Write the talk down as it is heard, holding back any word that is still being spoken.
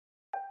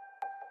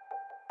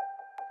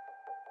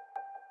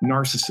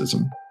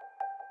narcissism.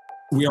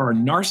 We are a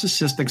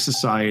narcissistic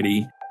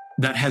society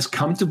that has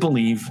come to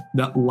believe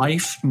that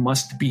life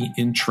must be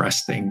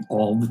interesting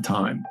all the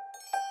time.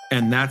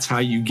 And that's how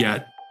you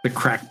get the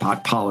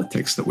crackpot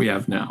politics that we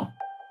have now.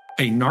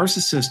 A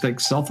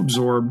narcissistic,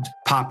 self-absorbed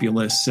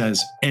populace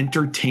says,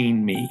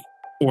 entertain me,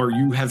 or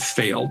you have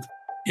failed.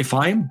 If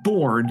I am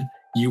bored,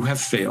 you have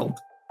failed.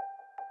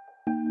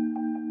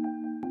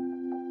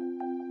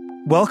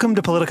 Welcome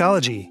to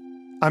Politicology.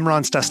 I'm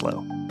Ron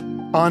Steslow.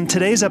 On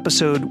today's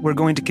episode, we're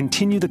going to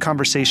continue the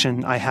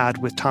conversation I had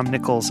with Tom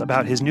Nichols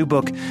about his new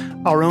book,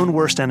 Our Own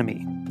Worst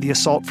Enemy, The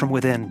Assault from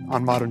Within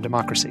on Modern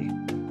Democracy.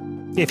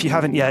 If you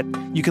haven't yet,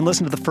 you can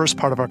listen to the first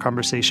part of our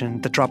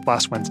conversation that dropped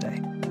last Wednesday.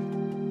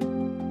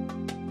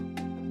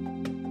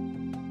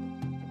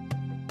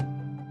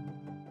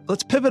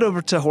 Let's pivot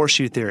over to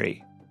horseshoe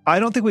theory. I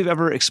don't think we've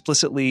ever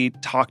explicitly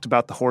talked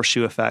about the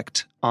horseshoe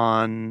effect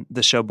on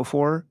the show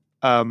before,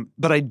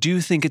 but I do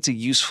think it's a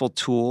useful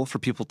tool for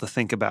people to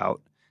think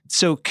about.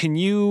 So can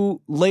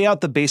you lay out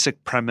the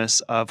basic premise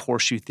of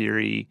horseshoe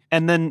theory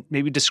and then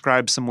maybe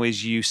describe some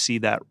ways you see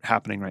that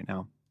happening right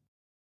now?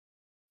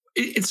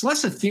 It's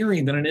less a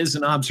theory than it is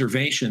an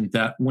observation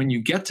that when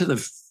you get to the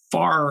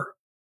far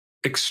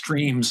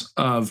extremes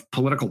of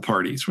political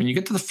parties, when you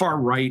get to the far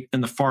right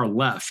and the far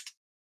left,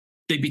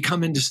 they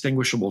become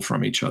indistinguishable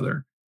from each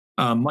other,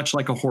 much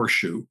like a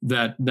horseshoe,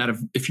 that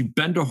if you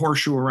bend a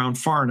horseshoe around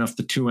far enough,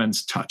 the two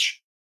ends touch.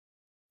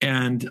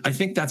 And I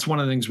think that's one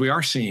of the things we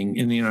are seeing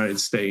in the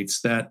United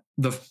States and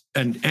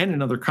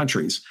in other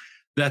countries,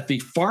 that the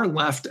far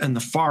left and the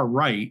far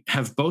right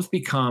have both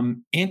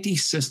become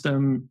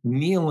anti-system,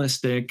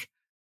 nihilistic,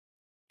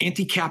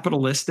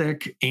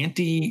 anti-capitalistic,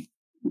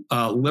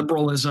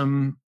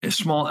 anti-liberalism,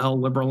 small L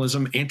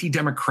liberalism,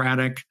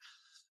 anti-democratic,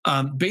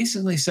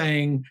 basically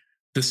saying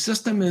the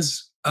system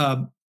is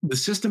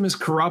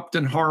corrupt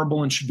and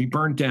horrible and should be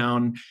burned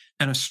down,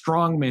 and a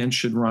strong man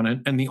should run it.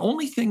 And the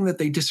only thing that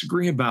they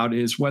disagree about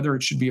is whether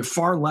it should be a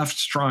far left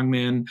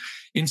strongman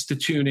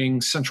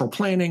instituting central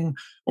planning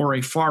or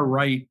a far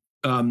right,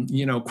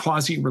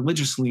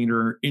 quasi-religious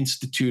leader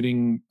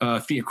instituting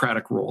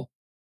theocratic rule.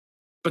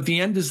 But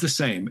the end is the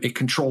same: a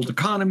controlled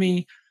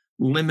economy,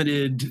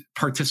 limited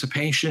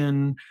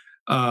participation,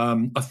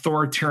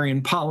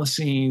 authoritarian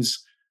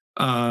policies,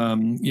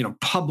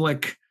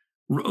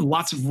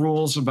 lots of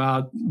rules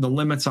about the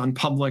limits on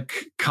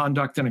public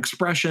conduct and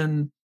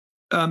expression.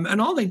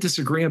 And all they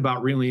disagree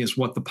about really is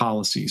what the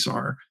policies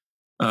are.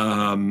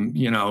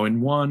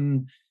 In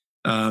one,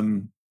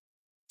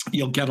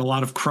 you'll get a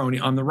lot of crony.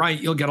 On the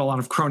right, you'll get a lot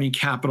of crony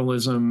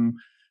capitalism,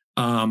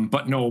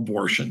 but no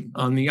abortion.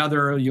 On the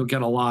other, you'll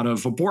get a lot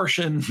of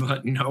abortion,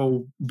 but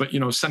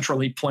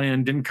centrally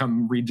planned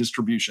income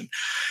redistribution.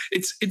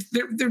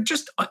 They're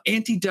just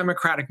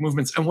anti-democratic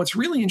movements. And what's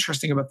really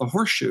interesting about the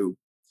horseshoe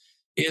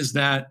is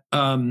that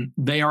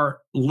they are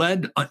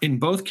led in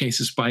both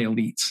cases by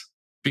elites,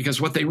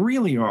 because what they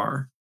really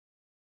are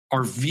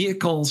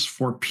vehicles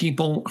for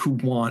people who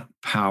want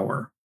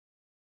power.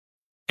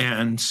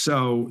 And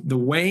so the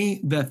way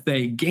that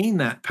they gain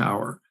that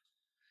power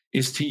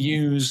is to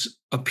use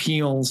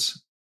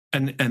appeals,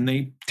 and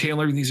they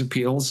tailor these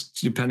appeals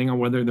depending on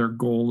whether their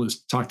goal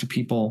is to talk to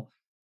people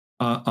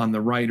on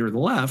the right or the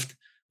left,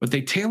 but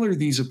they tailor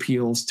these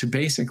appeals to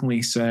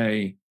basically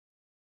say,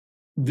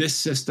 this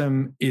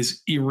system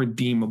is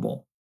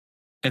irredeemable,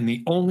 and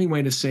the only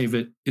way to save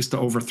it is to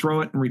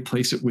overthrow it and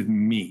replace it with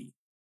me.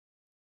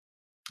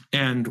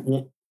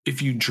 And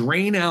if you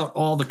drain out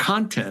all the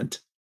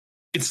content,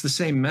 it's the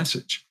same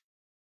message.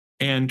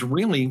 And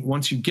really,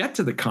 once you get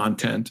to the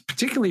content,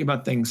 particularly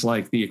about things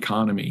like the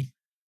economy,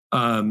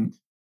 look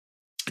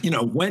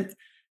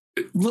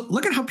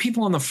at how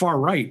people on the far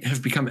right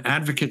have become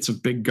advocates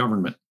of big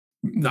government.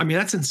 I mean,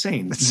 that's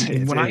insane.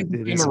 When I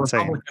became a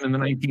Republican in the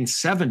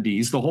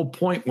 1970s, the whole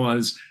point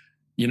was,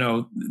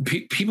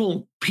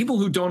 people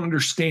who don't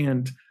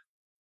understand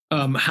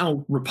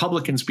how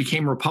Republicans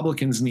became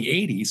Republicans in the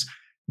 80s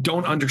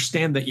don't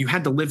understand that you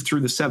had to live through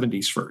the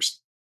 70s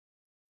first.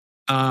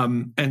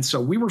 And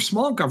so we were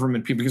small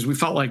government people because we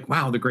felt like,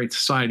 wow, the Great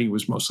Society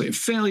was mostly a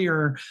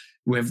failure.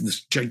 We have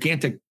this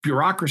gigantic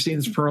bureaucracy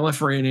that's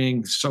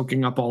proliferating,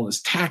 soaking up all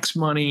this tax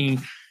money,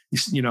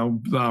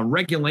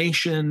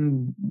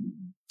 regulation,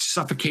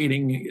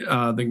 suffocating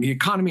the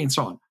economy, and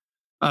so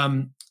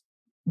on.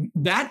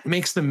 That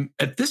makes them,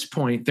 at this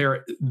point,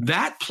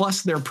 that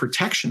plus their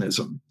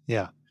protectionism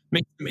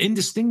makes them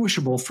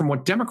indistinguishable from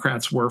what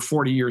Democrats were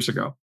 40 years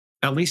ago,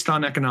 at least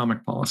on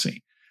economic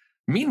policy.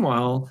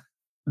 Meanwhile,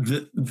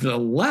 the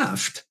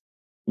left,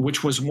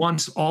 which was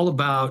once all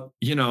about,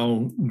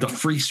 the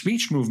free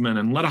speech movement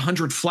and let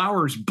 100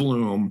 flowers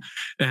bloom.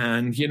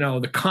 And,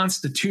 the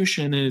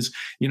Constitution is,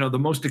 the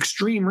most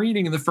extreme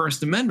reading of the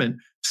First Amendment.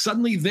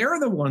 Suddenly they're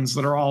the ones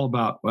that are all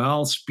about,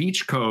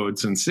 speech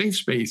codes and safe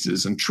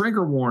spaces and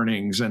trigger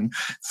warnings and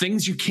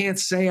things you can't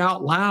say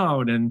out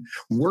loud and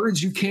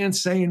words you can't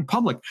say in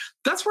public.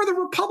 That's where the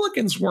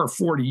Republicans were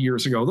 40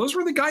 years ago. Those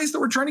were the guys that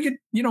were trying to get,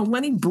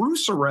 Lenny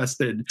Bruce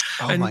arrested.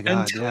 Oh, my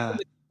God, yeah.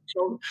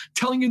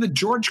 Telling you that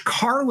George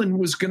Carlin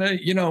was going to,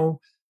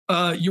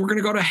 you were going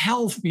to go to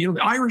hell. The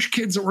Irish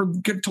kids that were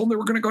told they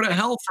were going to go to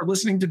hell for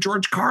listening to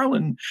George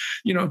Carlin,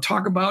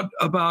 talk about.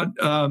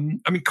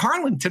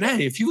 Carlin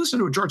today, if you listen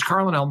to a George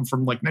Carlin album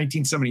from like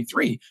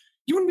 1973,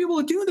 you wouldn't be able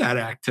to do that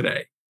act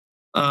today.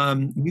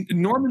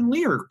 Norman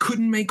Lear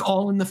couldn't make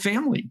All in the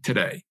Family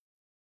today.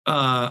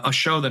 A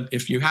show that,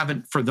 if you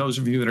haven't, for those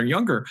of you that are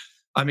younger,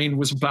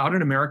 was about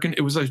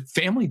it was a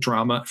family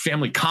drama,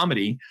 family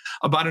comedy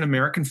about an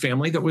American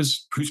family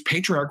whose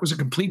patriarch was a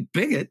complete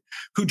bigot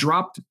who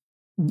dropped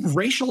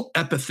racial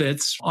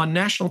epithets on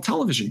national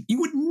television. You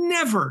would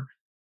never.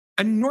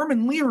 And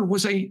Norman Lear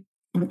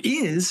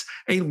is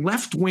a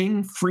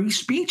left-wing free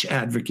speech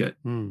advocate.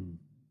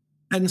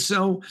 And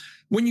so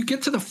when you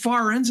get to the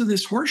far ends of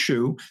this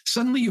horseshoe,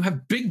 suddenly you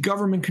have big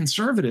government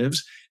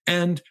conservatives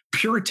and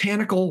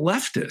puritanical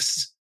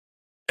leftists.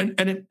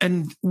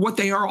 And what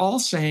they are all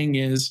saying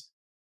is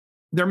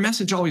their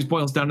message always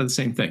boils down to the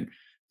same thing.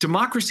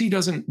 Democracy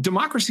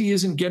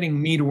isn't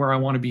getting me to where I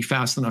want to be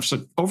fast enough.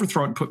 So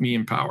overthrow it and put me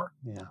in power.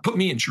 Yeah. Put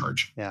me in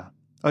charge. Yeah.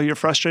 Oh, you're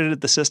frustrated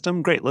at the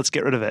system? Great. Let's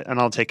get rid of it and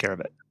I'll take care of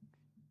it.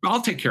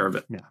 I'll take care of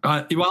it.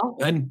 Yeah.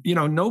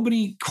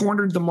 Nobody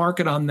cornered the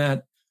market on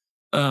that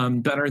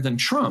better than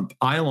Trump.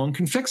 I alone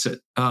can fix it.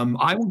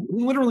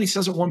 Literally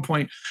says at one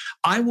point,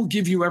 I will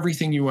give you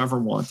everything you ever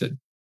wanted.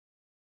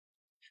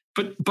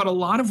 But a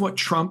lot of what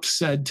Trump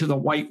said to the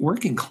white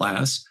working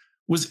class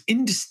was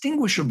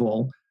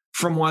indistinguishable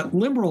from what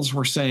liberals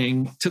were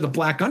saying to the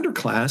black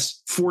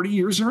underclass 40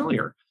 years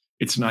earlier.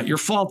 It's not your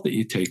fault that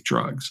you take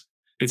drugs.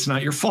 It's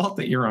not your fault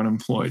that you're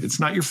unemployed. It's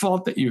not your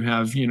fault that you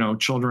have,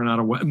 children out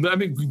of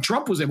wedlock.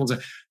 Trump was able to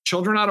say,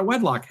 children out of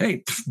wedlock.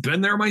 Hey,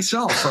 been there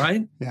myself,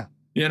 right? Yeah.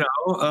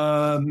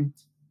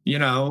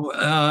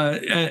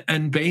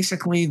 And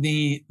basically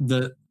the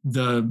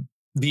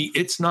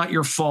it's not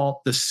your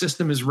fault, the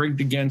system is rigged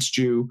against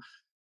you,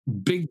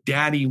 Big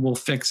Daddy will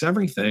fix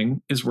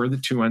everything is where the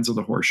two ends of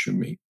the horseshoe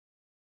meet.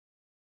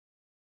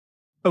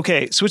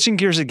 Okay, switching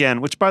gears again,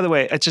 which, by the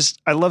way,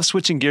 I love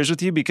switching gears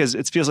with you because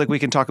it feels like we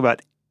can talk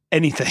about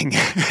anything,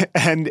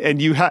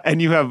 and you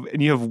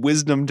have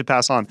wisdom to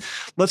pass on.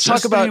 Let's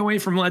talk about, stay away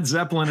from Led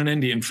Zeppelin and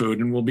Indian food,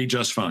 and we'll be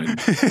just fine.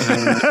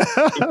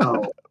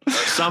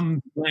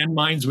 Some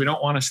landmines we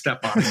don't want to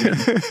step on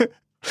again.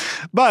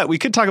 But we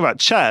could talk about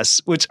chess,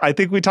 which I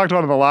think we talked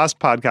about in the last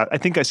podcast. I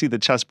think I see the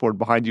chessboard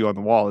behind you on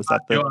the wall. Is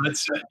that the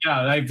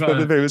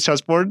famous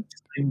chessboard?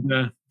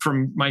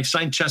 From my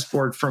signed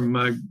chessboard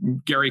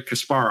from Garry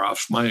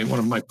Kasparov, one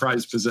of my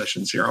prized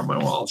possessions here on my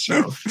wall.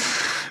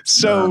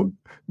 So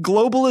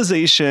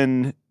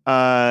globalization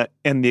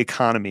and the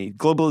economy.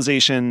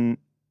 Globalization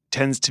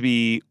tends to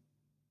be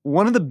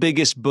one of the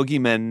biggest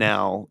boogeymen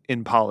now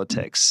in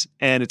politics,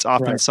 and it's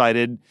often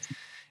cited.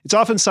 It's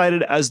often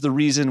cited as the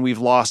reason we've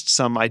lost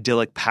some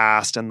idyllic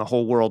past and the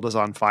whole world is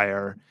on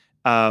fire.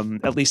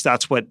 At least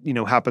that's what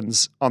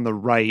happens on the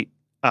right.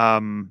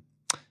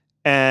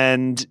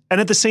 And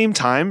at the same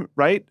time,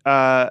 right?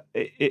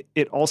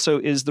 It also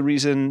is the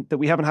reason that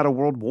we haven't had a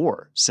world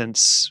war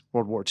since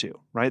World War II,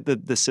 right?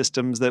 The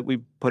systems that we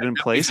put in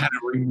place. We've had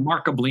a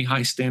remarkably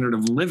high standard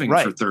of living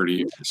for 30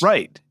 years.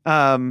 Right.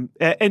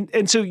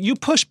 And so you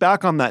push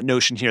back on that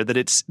notion here that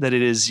it's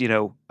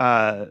the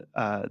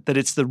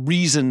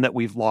reason that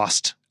we've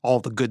lost all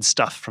the good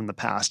stuff from the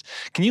past.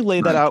 Can you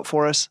lay that out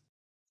for us?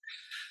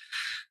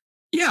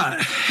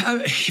 Yeah.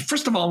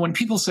 First of all, when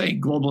people say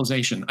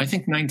globalization, I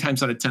think 9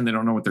 times out of 10, they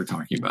don't know what they're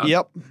talking about.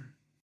 Yep.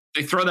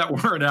 They throw that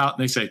word out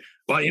and they say,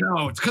 well,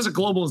 it's because of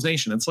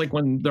globalization. It's like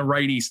when the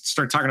righties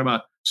start talking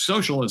about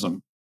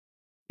socialism,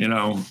 in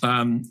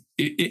kind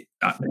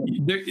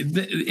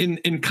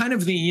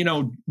of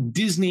the,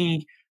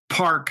 Disney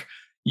park,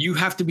 you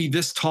have to be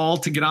this tall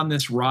to get on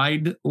this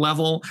ride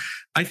level.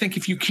 I think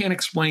if you can't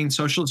explain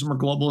socialism or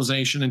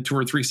globalization in 2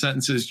 or 3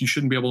 sentences, you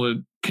shouldn't be able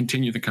to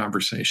continue the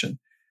conversation.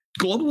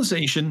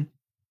 Globalization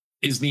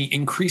is the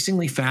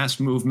increasingly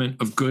fast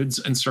movement of goods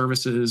and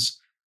services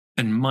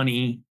and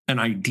money and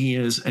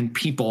ideas and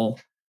people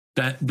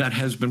that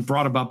has been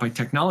brought about by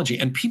technology.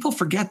 And people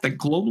forget that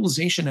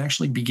globalization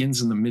actually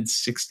begins in the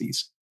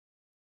mid-60s.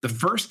 The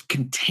first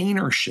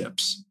container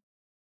ships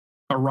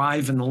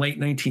arrive in the late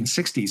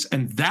 1960s,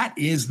 and that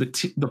is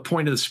the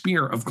point of the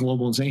spear of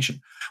globalization.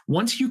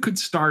 Once you could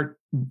start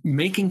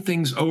making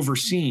things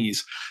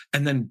overseas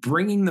and then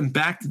bringing them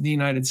back to the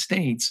United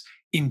States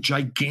in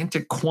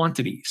gigantic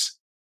quantities,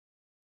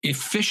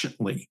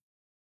 efficiently,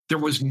 there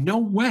was no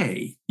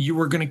way you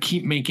were going to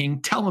keep making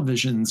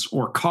televisions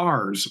or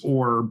cars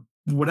or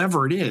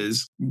whatever it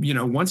is,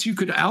 once you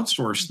could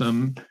outsource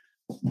them,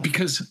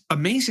 because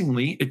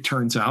amazingly, it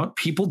turns out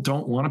people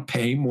don't want to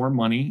pay more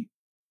money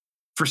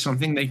for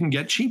something they can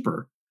get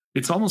cheaper.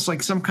 It's almost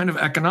like some kind of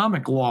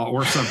economic law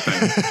or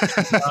something.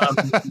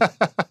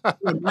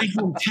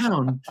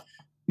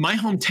 My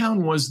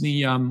hometown was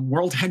the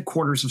world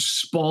headquarters of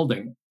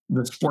Spalding,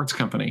 the sports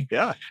company.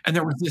 Yeah. And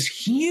there was this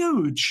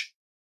huge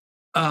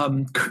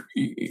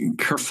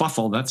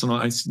kerfuffle.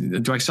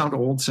 Do I sound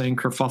old saying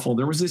kerfuffle?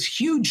 There was this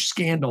huge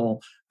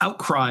scandal,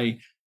 outcry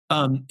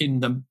in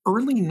the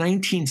early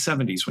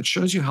 1970s, which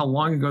shows you how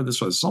long ago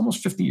this was. It's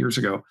almost 50 years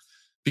ago,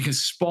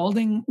 because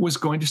Spalding was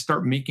going to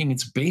start making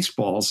its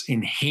baseballs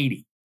in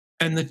Haiti.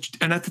 And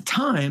at the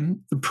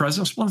time, the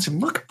president of Spalding said,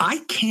 look,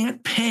 I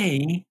can't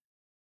pay,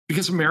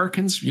 because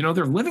Americans,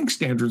 their living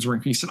standards were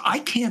increased. I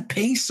can't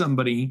pay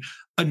somebody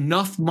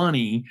enough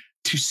money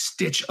to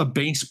stitch a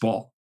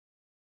baseball.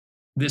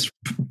 This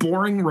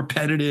boring,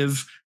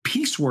 repetitive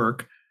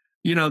piecework,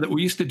 that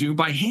we used to do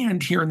by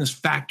hand here in this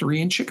factory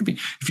in Chicopee.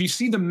 If you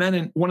see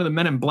one of the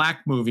Men in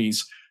Black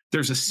movies,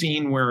 there's a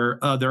scene where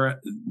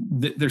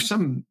there's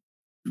some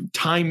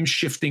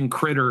time-shifting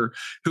critter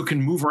who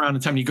can move around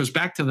in time. He goes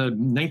back to the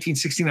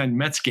 1969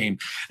 Mets game,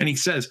 and he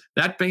says,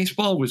 that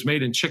baseball was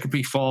made in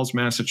Chicopee Falls,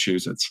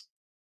 Massachusetts.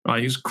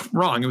 He was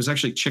wrong. It was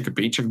actually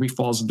Chicopee. Chicopee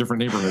Falls is a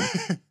different neighborhood.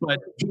 But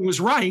he was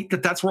right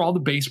that that's where all the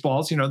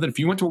baseballs, that if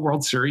you went to a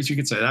World Series, you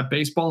could say, that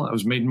baseball, that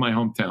was made in my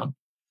hometown.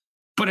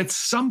 But at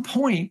some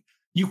point,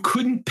 you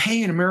couldn't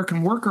pay an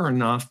American worker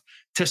enough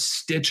to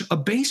stitch a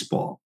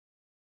baseball.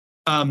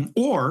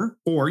 Or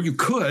you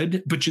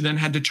could, but you then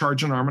had to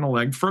charge an arm and a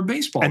leg for a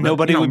baseball. And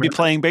nobody would be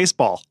playing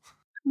baseball.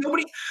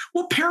 Nobody.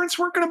 Well, parents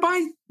weren't going to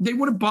buy. They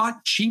would have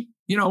bought cheap,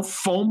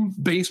 foam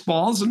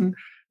baseballs, and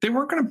they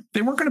weren't going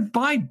to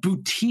buy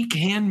boutique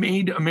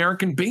handmade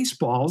American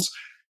baseballs,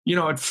 at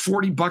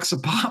 $40 a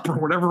pop or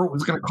whatever it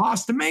was going to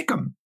cost to make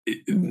them.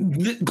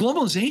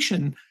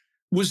 Globalization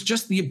was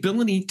just the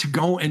ability to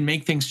go and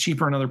make things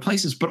cheaper in other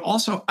places. But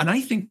also, and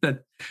I think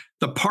that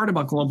the part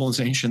about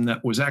globalization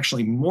that was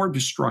actually more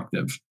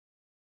destructive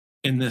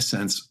in this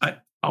sense,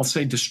 I'll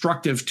say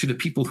destructive to the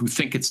people who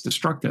think it's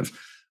destructive,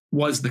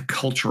 was the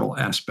cultural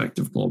aspect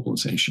of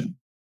globalization.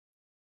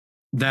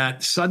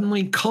 That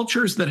suddenly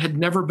cultures that had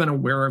never been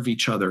aware of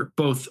each other,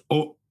 both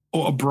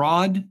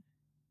abroad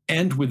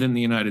and within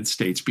the United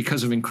States,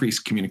 because of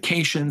increased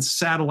communications,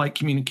 satellite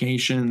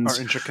communications, our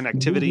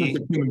interconnectivity.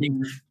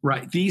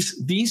 Right.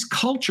 These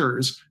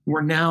cultures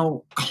were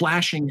now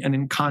clashing and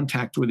in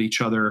contact with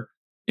each other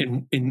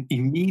in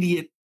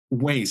immediate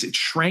ways. It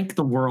shrank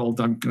the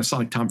world. I'm going to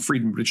sound like Tom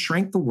Friedman, but it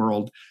shrank the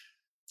world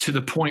to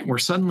the point where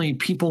suddenly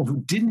people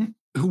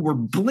who were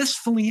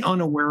blissfully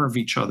unaware of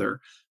each other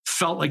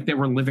felt like they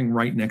were living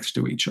right next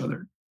to each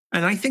other.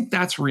 And I think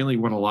that's really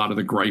what a lot of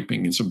the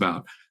griping is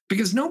about.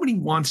 Because nobody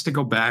wants to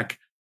go back.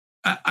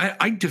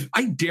 I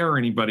dare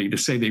anybody to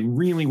say they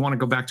really want to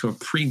go back to a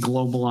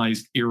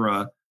pre-globalized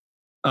era,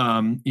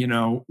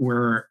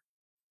 where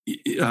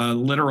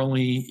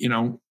literally,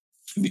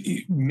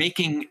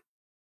 making.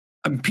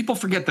 People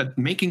forget that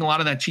making a lot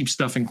of that cheap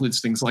stuff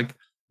includes things like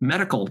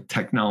medical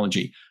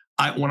technology.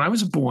 When I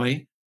was a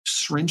boy,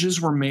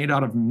 syringes were made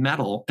out of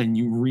metal and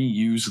you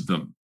reuse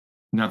them.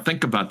 Now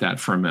think about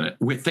that for a minute.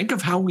 Think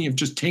of how we have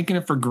just taken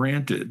it for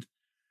granted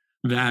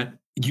that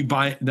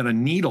a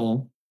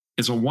needle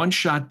is a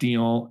one-shot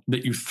deal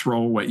that you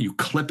throw away. You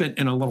clip it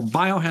in a little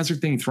biohazard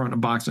thing, you throw it in a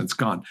box, and it's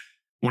gone.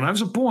 When I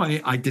was a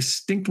boy, I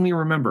distinctly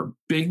remember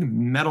big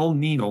metal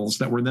needles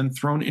that were then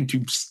thrown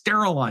into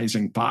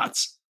sterilizing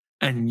pots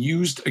and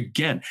used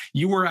again.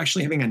 You were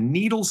actually having a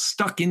needle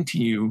stuck into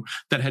you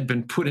that had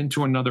been put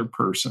into another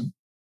person.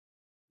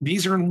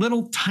 These are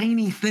little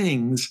tiny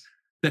things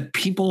that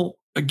people,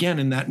 again,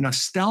 in that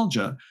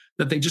nostalgia,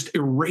 that they just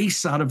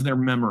erase out of their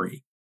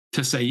memory.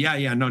 To say,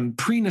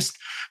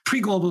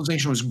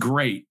 pre-globalization was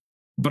great,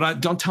 but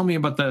don't tell me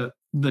about the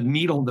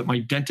needle that my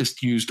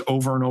dentist used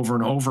over and over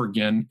and over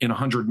again in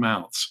 100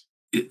 mouths.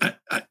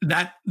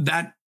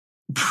 That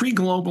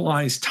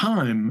pre-globalized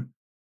time,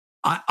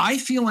 I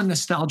feel a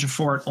nostalgia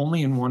for it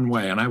only in one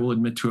way, and I will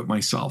admit to it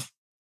myself.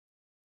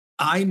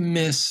 I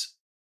miss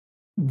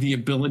the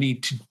ability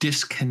to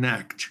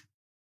disconnect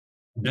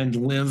and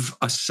live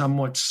a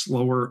somewhat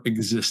slower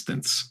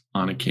existence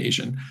on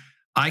occasion.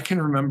 I can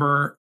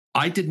remember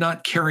I did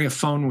not carry a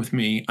phone with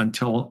me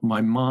until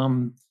my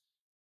mom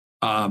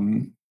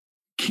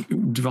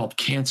developed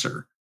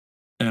cancer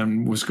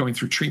and was going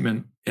through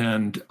treatment.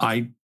 And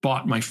I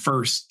bought my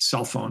first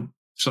cell phone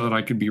so that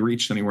I could be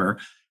reached anywhere.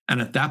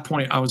 And at that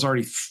point, I was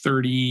already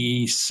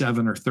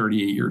 37 or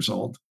 38 years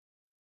old.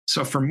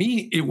 So for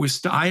me,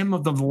 I am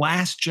of the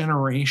last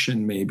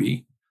generation,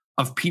 maybe,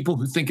 of people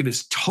who think it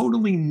is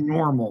totally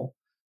normal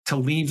to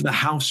leave the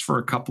house for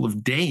a couple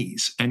of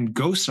days and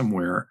go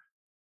somewhere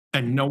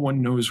and no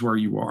one knows where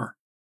you are,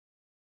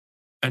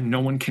 and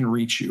no one can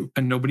reach you,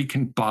 and nobody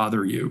can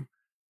bother you.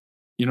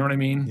 You know what I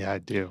mean? Yeah, I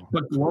do.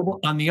 But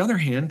on the other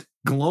hand,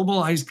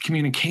 globalized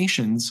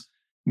communications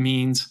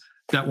means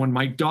that when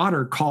my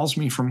daughter calls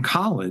me from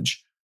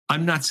college,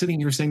 I'm not sitting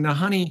here saying, now,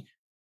 honey,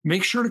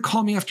 make sure to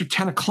call me after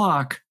 10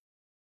 o'clock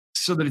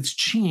so that it's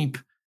cheap,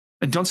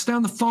 and don't stay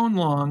on the phone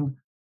long,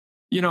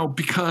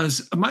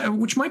 because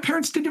which my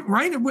parents didn't,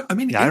 right? I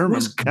mean, yeah, it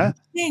was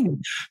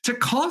ka-ching. To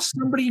call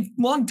somebody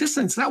long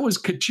distance. That was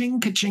ka-ching,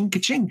 ka-ching,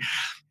 ka-ching.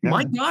 Yeah.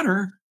 My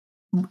daughter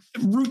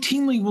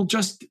routinely will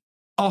just,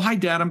 oh, hi,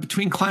 Dad, I'm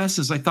between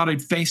classes. I thought I'd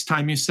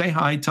FaceTime you, say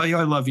hi, tell you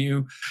I love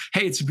you.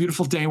 Hey, it's a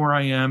beautiful day where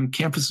I am.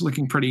 Campus is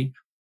looking pretty.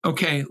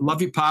 Okay,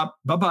 love you, Pop.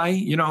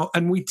 Bye-bye.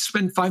 And we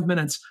spend 5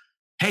 minutes.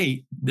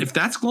 Hey, if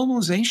that's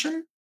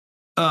globalization,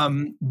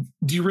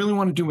 Do you really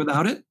want to do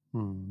without it?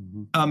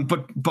 Mm-hmm.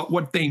 But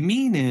what they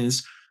mean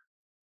is,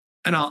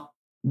 and I'll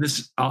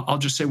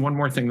just say one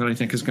more thing that I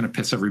think is going to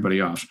piss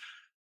everybody off.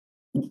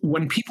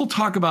 When people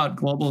talk about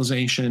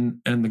globalization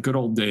and the good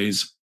old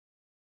days,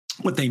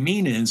 what they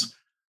mean is,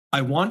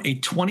 I want a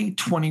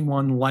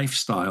 2021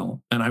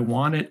 lifestyle, and I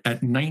want it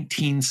at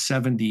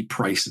 1970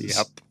 prices.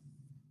 Yep.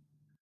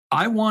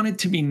 I want it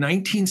to be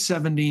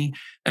 1970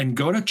 and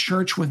go to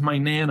church with my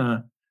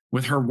Nana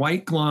with her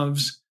white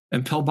gloves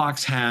and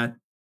pillbox hat,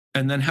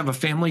 and then have a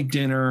family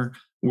dinner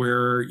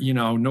where,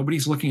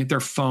 nobody's looking at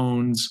their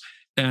phones,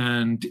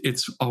 and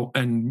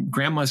and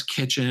grandma's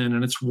kitchen,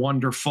 and it's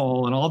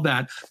wonderful and all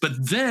that. But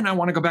then I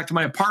want to go back to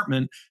my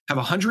apartment, have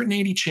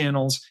 180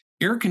 channels,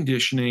 air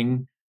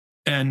conditioning,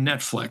 and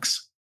Netflix.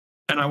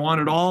 And I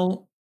want it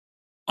all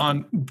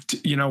on,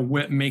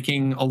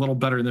 making a little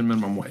better than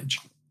minimum wage.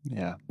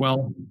 Yeah.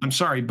 Well, I'm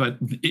sorry, but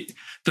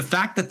the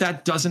fact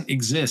that doesn't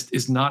exist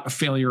is not a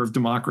failure of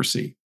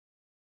democracy.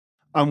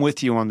 I'm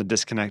with you on the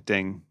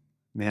disconnecting.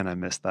 Man, I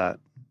miss that.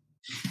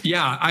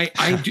 Yeah,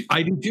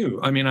 I do too.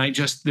 I mean,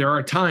 there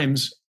are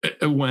times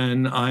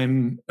when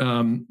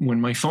when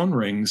my phone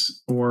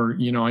rings, or,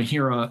 I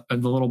hear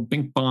the little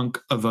bink bonk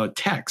of a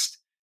text,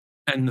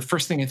 and the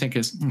first thing I think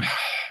is,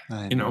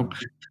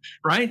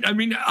 right? I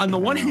mean, on the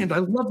one hand, I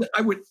love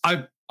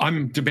that.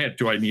 I'm debating,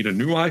 do I need a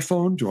new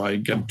iPhone? Do I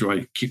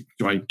keep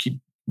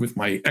with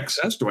my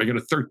XS? Do I get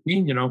a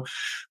 13?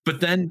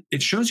 But then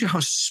it shows you how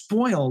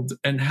spoiled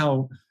and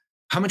how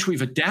much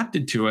we've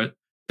adapted to it,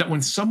 that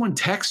when someone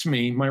texts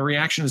me, my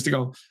reaction is to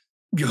go,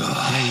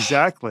 ugh.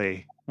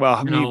 Exactly.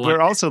 Well,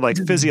 we're also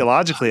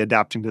physiologically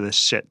adapting to this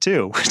shit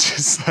too, which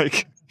is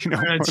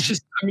it's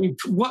just,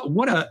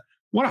 what a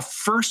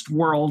first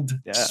world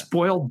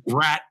spoiled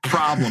brat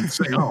problem.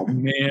 Saying, oh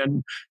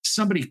man,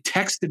 somebody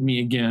texted me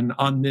again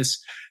on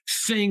this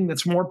thing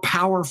that's more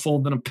powerful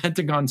than a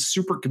Pentagon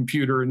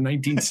supercomputer in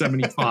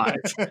 1975.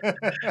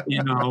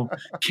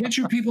 Can't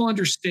you people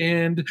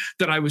understand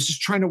that I was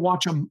just trying to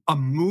watch a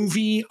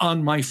movie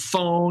on my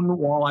phone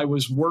while I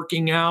was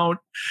working out,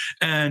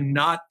 and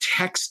not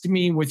text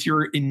me with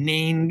your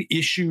inane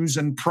issues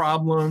and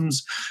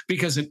problems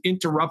because it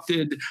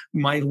interrupted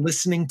my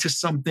listening to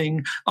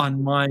something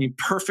on my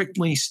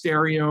perfectly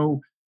stereo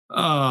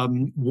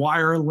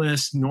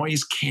wireless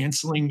noise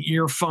canceling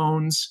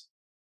earphones?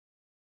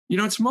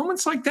 It's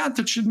moments like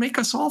that should make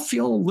us all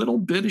feel a little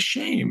bit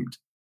ashamed.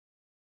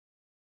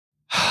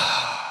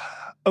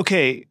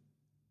 Okay.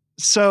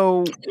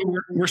 So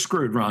we're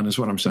screwed, Ron, is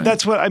what I'm saying.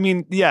 That's what I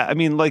mean. Yeah. I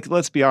mean,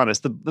 let's be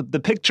honest. The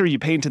picture you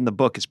paint in the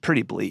book is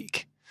pretty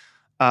bleak.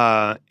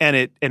 And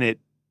it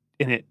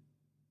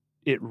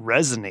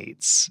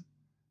resonates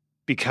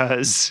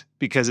because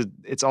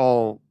it's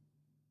all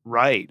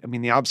right. I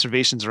mean, the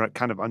observations are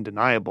kind of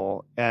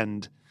undeniable.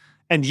 And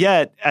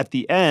yet at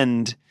the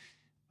end,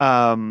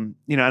 and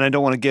I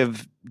don't want to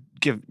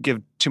give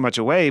too much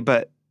away,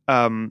 but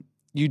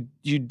you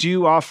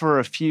do offer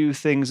a few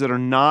things that are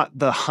not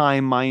the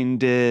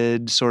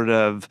high-minded sort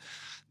of,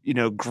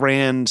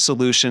 grand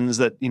solutions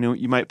that,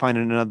 you might find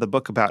in another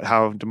book about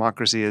how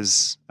democracy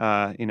is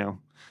fucked.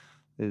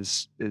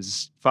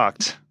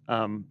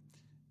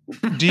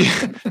 Do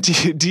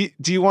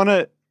you want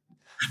to?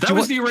 That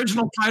was the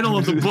original title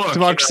of the book.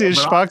 Democracy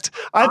is fucked.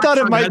 I thought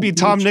it might be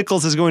Tom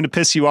Nichols is going to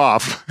piss you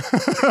off.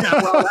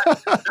 Yeah, well,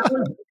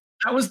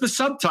 that was the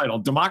subtitle.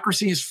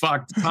 Democracy is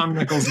fucked. Tom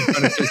Nichols is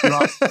going to piss you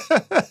off.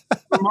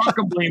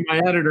 Remarkably, my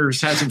editors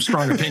had some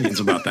strong opinions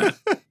about that.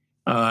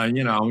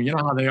 You know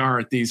how they are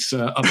at these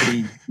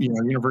uppity,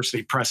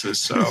 university presses.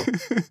 So,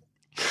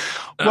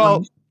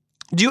 well,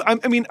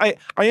 I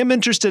am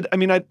interested. I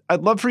mean,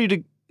 I'd love for you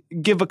to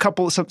give a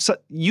couple of some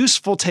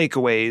useful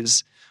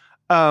takeaways.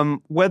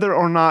 Whether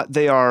or not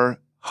they are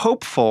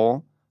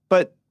hopeful,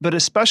 but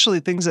especially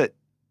things that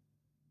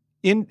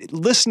in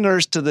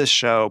listeners to this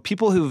show,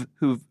 people who've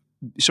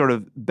sort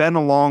of been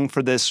along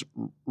for this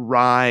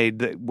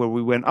ride where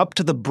we went up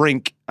to the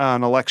brink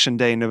on election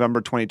day,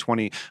 November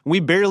 2020, and we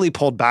barely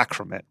pulled back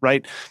from it,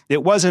 right?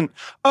 It wasn't,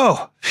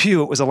 oh,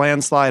 phew, it was a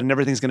landslide and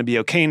everything's going to be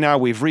okay now.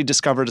 We've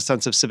rediscovered a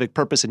sense of civic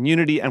purpose and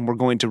unity, and we're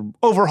going to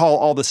overhaul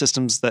all the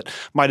systems that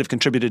might have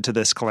contributed to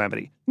this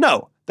calamity.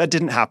 No, that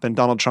didn't happen.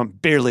 Donald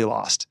Trump barely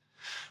lost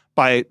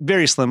by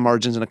very slim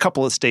margins in a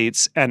couple of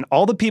states, and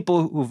all the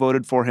people who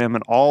voted for him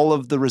and all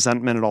of the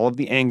resentment and all of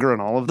the anger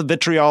and all of the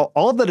vitriol,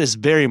 all of that is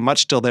very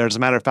much still there. As a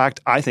matter of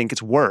fact, I think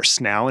it's worse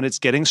now and it's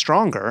getting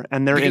stronger.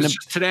 And they're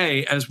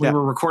today, as we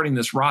were recording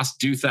this, Ross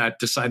Douthat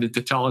decided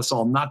to tell us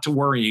all not to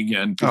worry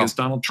again because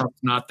Donald Trump's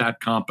not that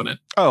competent.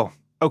 Oh,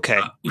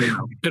 okay.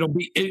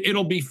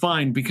 It'll be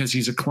fine because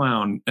he's a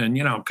clown. And,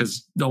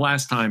 because the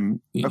last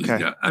time,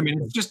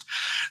 it's just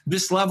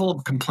this level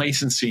of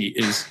complacency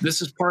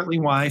this is partly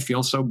why I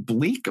feel so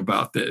bleak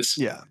about this.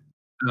 Yeah.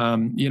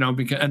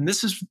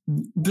 Because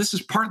this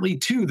is partly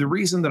too the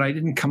reason that I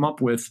didn't come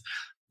up with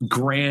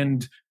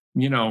grand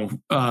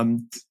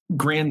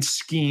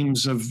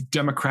schemes of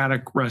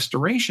democratic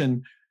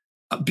restoration,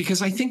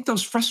 because I think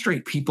those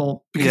frustrate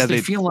people because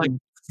they feel like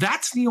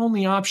that's the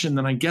only option,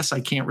 then I guess I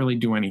can't really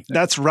do anything.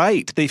 That's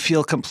right. They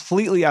feel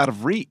completely out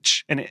of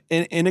reach and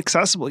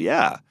inaccessible.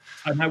 Yeah.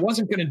 And I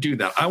wasn't going to do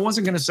that. I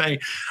wasn't going to say,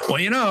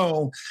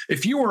 well,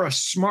 if you were a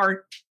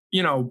smart,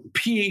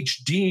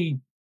 PhD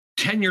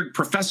tenured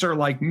professor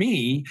like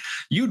me,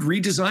 you'd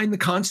redesign the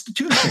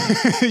Constitution.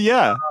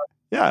 Yeah.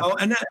 Yeah.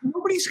 And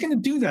nobody's going to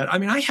do that. I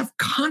mean, I have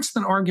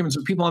constant arguments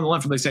with people on the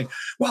left where they say,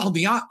 well,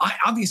 the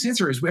obvious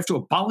answer is we have to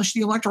abolish the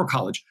Electoral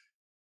College.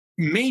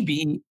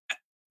 Maybe,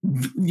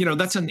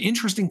 that's an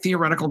interesting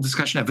theoretical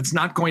discussion. If it's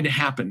not going to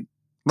happen,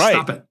 right.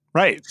 Stop it.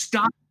 Right.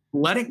 Stop.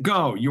 Let it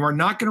go. You are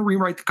not going to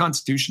rewrite the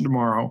Constitution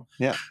tomorrow.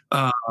 Yeah.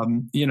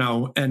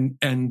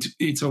 And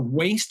it's a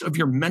waste of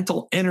your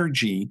mental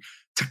energy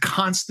to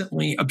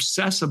constantly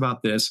obsess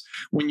about this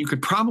when you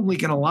could probably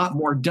get a lot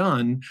more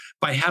done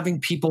by having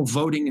people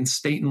voting in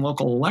state and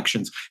local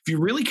elections. If you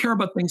really care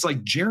about things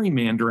like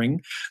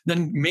gerrymandering,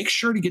 then make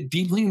sure to get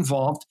deeply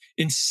involved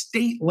in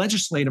state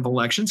legislative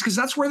elections, because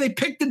that's where they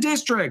pick the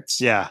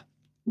districts. Yeah.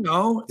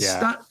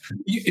 Stop.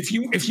 If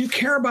you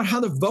care about how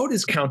the vote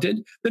is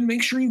counted, then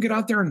make sure you get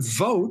out there and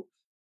vote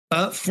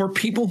for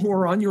people who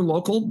are on your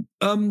local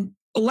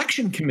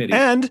election committee.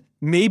 And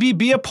maybe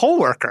be a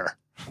poll worker.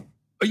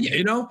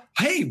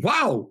 Hey,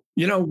 wow,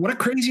 what a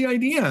crazy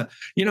idea.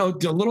 A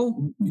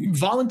little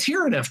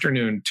volunteer an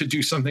afternoon to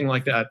do something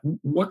like that.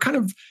 What kind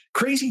of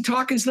crazy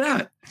talk is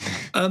that?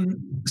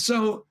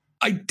 So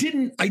I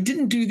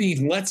didn't do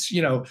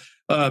the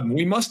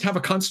we must have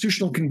a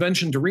constitutional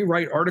convention to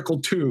rewrite Article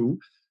 2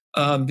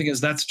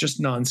 because that's just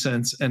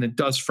nonsense, and it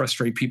does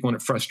frustrate people, and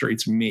it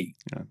frustrates me.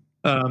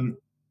 Yeah.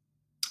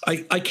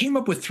 I came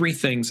up with 3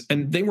 things,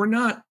 and they were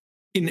not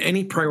in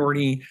any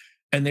priority,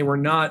 and they were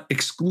not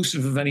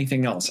exclusive of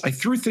anything else. I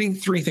threw 3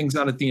 things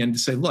out at the end to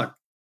say, look,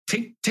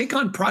 take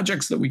on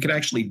projects that we could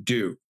actually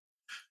do.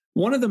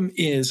 One of them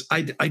is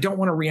I don't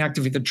want to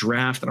reactivate the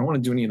draft. I don't want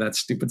to do any of that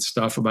stupid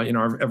stuff about,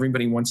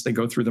 everybody once they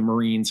go through the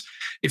Marines.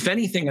 If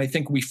anything, I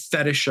think we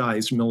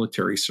fetishize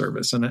military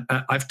service. And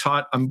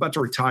I'm about to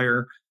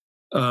retire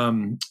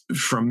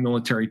from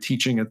military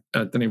teaching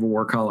at the Naval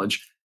War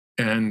College.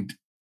 And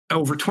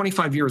over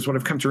 25 years, what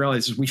I've come to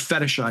realize is we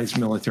fetishize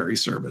military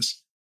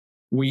service.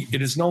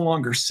 It is no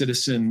longer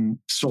citizen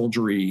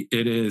soldiery.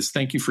 It is,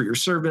 thank you for your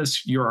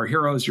service. You're our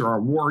heroes. You're our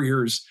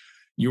warriors.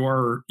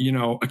 You're,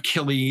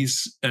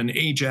 Achilles and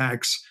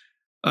Ajax.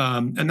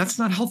 And that's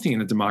not healthy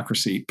in a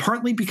democracy,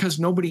 partly because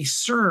nobody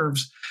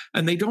serves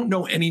and they don't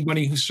know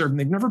anybody who served. And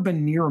they've never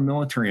been near a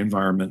military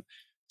environment.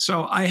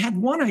 So I had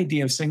one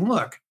idea of saying,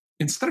 look,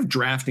 instead of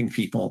drafting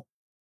people,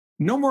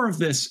 no more of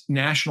this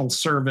national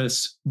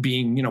service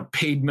being,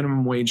 paid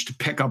minimum wage to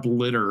pick up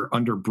litter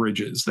under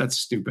bridges. That's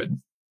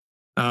stupid.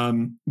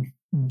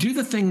 Do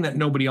the thing that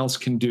nobody else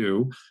can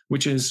do,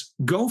 which is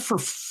go for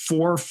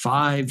 4,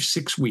 5,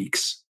 6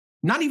 weeks,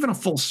 not even a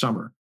full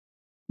summer,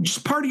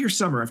 just part of your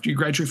summer after you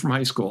graduate from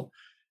high school,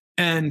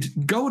 and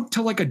go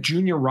to like a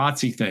junior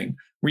ROTC thing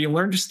where you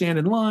learn to stand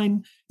in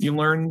line, you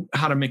learn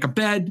how to make a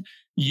bed,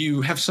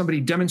 you have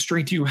somebody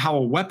demonstrate to you how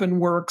a weapon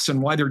works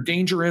and why they're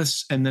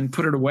dangerous, and then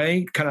put it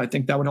away. I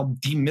think that would help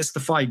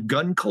demystify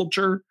gun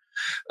culture.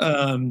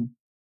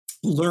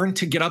 Learn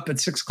to get up at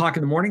 6 o'clock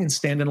in the morning and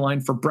stand in line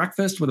for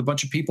breakfast with a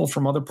bunch of people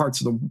from other parts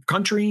of the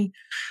country,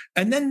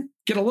 and then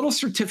get a little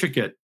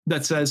certificate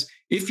that says,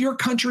 if your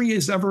country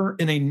is ever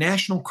in a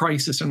national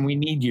crisis and we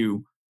need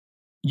you,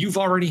 you've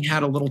already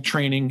had a little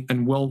training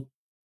and we'll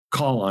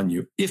call on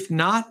you. If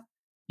not,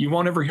 you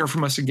won't ever hear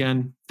from us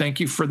again. Thank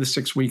you for the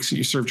 6 weeks that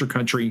you served your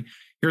country.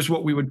 Here's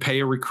what we would pay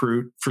a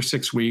recruit for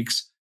 6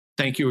 weeks.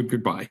 Thank you and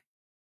goodbye.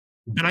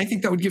 And I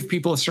think that would give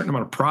people a certain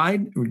amount of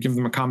pride. It would give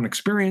them a common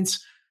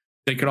experience.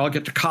 They could all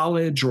get to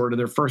college or to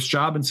their first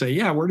job and say,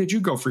 yeah, where did you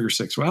go for your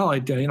 6? Well, I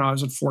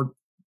was at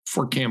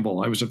Fort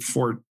Campbell. I was at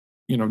Fort,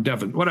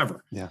 Devon,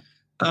 whatever. Yeah.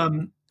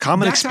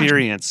 Common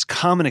experience,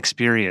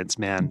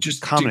 man.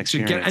 Just common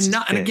experience.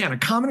 And again, a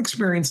common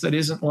experience that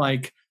isn't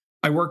like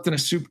I worked in a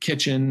soup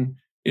kitchen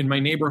in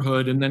my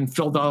neighborhood and then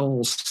filled out a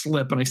little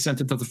slip and I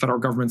sent it to the federal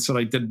government and said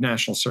I did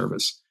national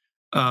service.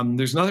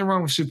 There's nothing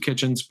wrong with soup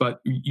kitchens, but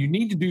you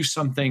need to do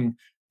something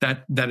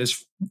that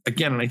is,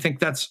 again, and I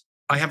think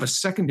I have a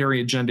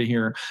secondary agenda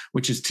here,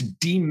 which is to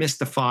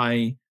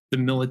demystify the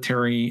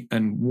military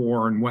and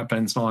war and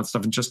weapons and all that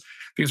stuff. And just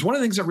because one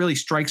of the things that really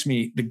strikes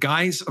me, the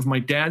guys of my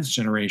dad's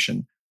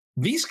generation,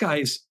 these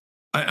guys,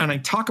 and I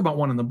talk about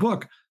one in the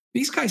book,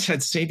 these guys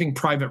had Saving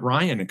Private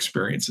Ryan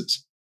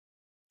experiences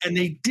and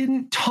they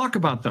didn't talk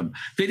about them.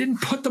 They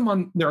didn't put them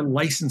on their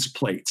license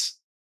plates.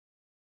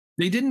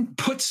 They didn't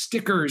put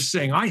stickers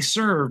saying, I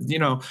served,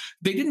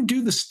 they didn't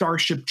do the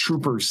Starship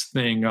Troopers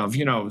thing of,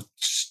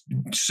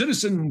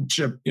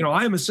 citizenship,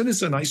 I am a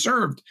citizen, I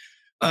served.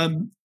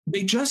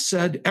 They just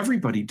said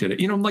everybody did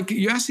it. Like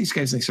you ask these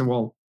guys, they say,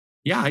 well,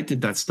 yeah, I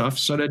did that stuff.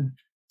 So did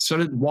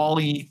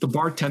Wally, the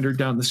bartender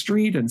down the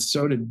street. And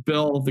so did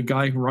Bill, the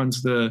guy who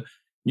runs the,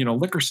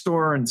 liquor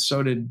store. And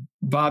so did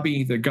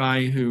Bobby, the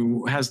guy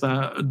who has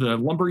the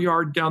lumber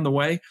yard down the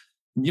way.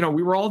 We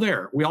were all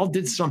there. We all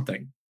did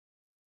something.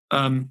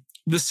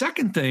 The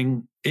second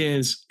thing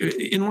is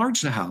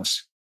enlarge the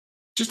house.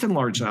 Just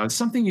enlarge that. It's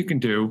something you can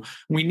do.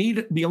 We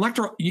need the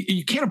electoral.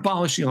 You can't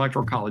abolish the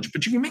electoral college,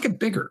 but you can make it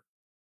bigger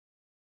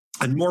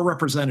and more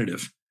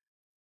representative.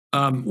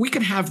 We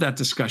can have that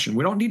discussion.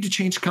 We don't need to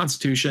change the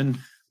Constitution.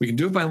 We can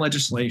do it by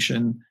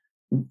legislation.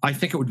 I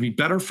think it would be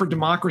better for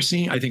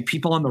democracy. I think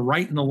people on the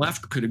right and the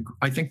left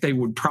I think they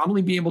would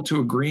probably be able to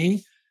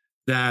agree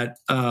that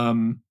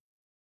that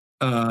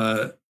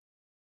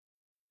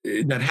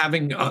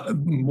having a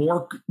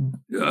more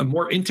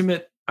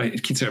intimate, I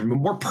can say a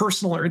more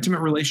personal or intimate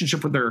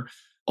relationship with their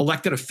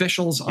elected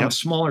officials on a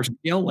smaller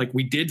scale, like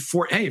we did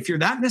hey, if you're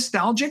that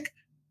nostalgic,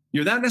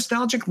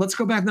 let's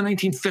go back to the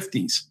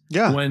 1950s.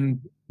 Yeah.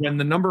 When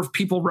the number of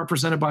people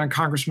represented by a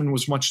congressman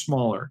was much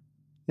smaller.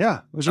 Yeah.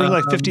 It was really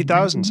like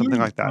 50,000, something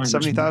like that.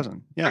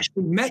 70,000. Yeah. I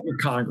actually met your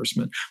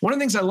congressman. One of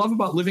the things I love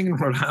about living in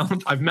Rhode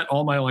Island, I've met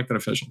all my elected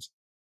officials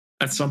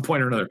at some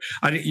point or another.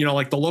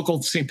 Like the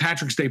local St.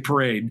 Patrick's Day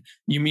parade,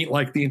 you meet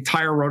like the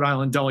entire Rhode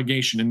Island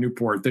delegation in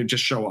Newport. They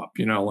just show up,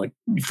 like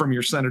from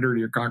your senator to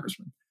your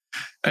congressman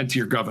and to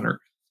your governor.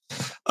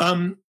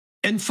 And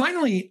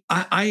finally,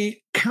 I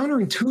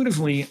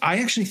counterintuitively, I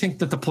actually think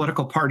that the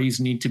political parties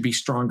need to be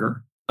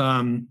stronger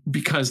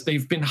because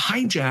they've been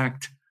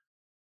hijacked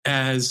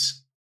as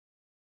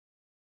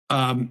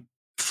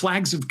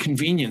flags of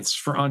convenience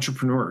for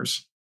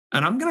entrepreneurs.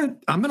 And I'm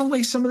gonna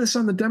lay some of this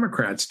on the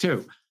Democrats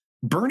too.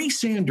 Bernie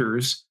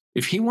Sanders,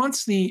 if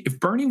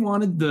Bernie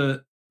wanted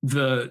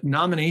the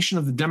nomination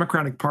of the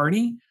Democratic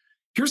Party,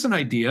 here's an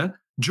idea: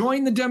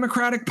 join the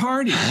Democratic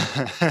Party.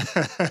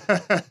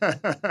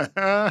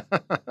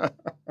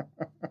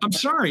 I'm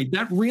sorry,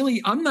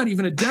 I'm not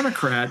even a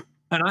Democrat,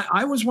 and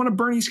I was one of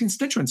Bernie's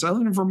constituents. I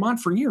lived in Vermont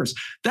for years.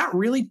 That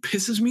really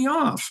pisses me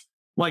off.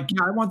 Like,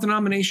 yeah, I want the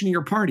nomination of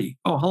your party.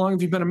 Oh, how long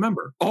have you been a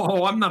member?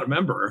 Oh, I'm not a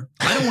member.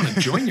 I don't want to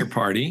join your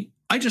party.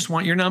 I just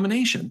want your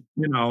nomination.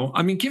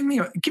 I mean, give me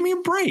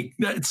a break.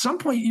 At some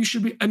point you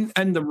should be,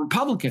 and the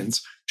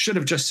Republicans should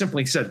have just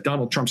simply said,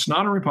 Donald Trump's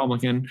not a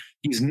Republican.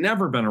 He's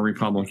never been a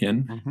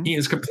Republican. Mm-hmm. He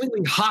is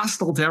completely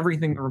hostile to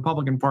everything the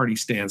Republican Party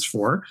stands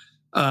for.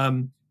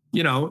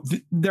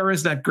 There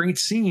is that great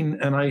scene,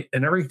 and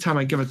every time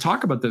I give a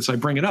talk about this, I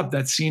bring it up,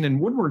 that scene in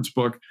Woodward's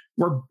book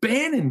where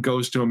Bannon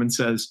goes to him and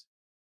says,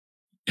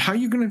 how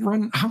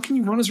can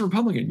you run as a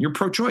Republican? You're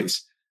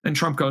pro-choice. And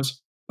Trump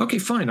goes, okay,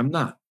 fine, I'm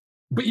not.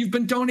 But you've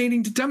been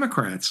donating to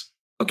Democrats.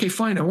 Okay,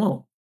 fine, I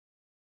won't.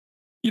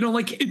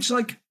 It's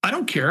like, I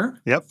don't care.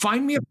 Yep.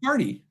 Find me a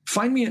party.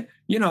 Find me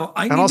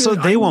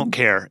they won't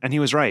care. And he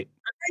was right.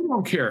 They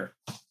won't care.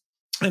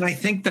 And I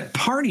think that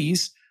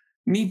parties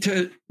need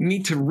to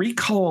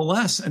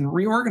recoalesce and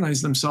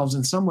reorganize themselves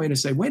in some way to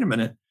say, wait a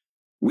minute,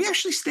 we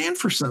actually stand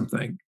for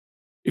something.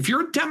 If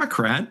you're a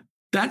Democrat,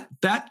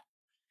 that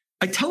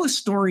I tell a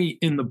story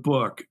in the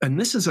book, and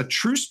this is a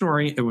true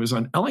story. It was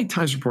on LA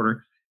Times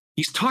reporter.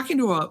 He's talking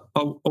to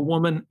a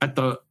woman at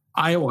the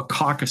Iowa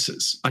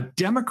caucuses, a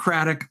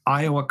Democratic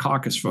Iowa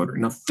caucus voter.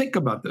 Now think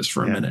about this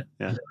for a minute.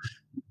 Yeah.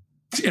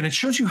 And it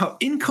shows you how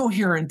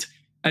incoherent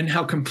and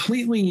how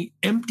completely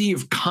empty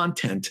of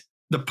content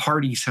the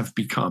parties have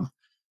become.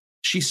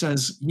 She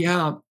says,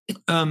 yeah,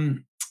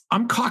 I'm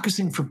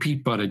caucusing for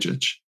Pete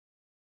Buttigieg.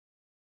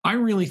 I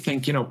really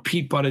think,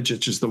 Pete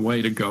Buttigieg is the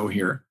way to go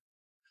here.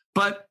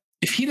 But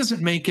if he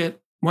doesn't make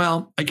it,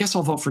 well, I guess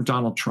I'll vote for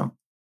Donald Trump.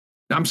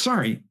 I'm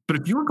sorry, but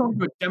if you were going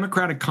to a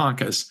Democratic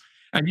caucus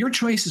and your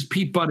choice is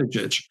Pete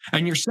Buttigieg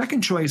and your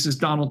second choice is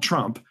Donald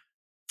Trump,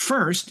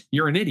 first,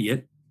 you're an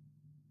idiot.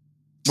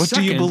 What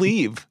do you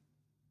believe?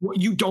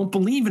 You don't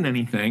believe in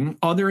anything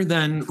other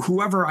than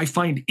whoever I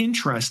find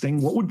interesting,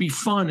 what would be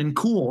fun and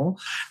cool.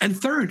 And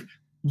third,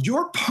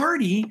 your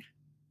party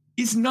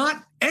is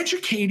not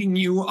educating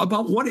you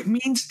about what it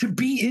means to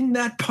be in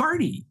that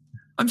party.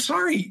 I'm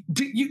sorry.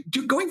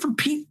 Going from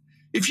Pete,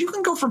 if you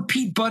can go from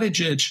Pete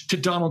Buttigieg to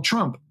Donald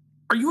Trump,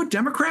 are you a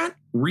Democrat?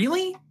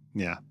 Really?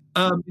 Yeah.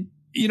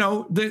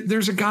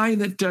 There's a guy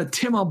that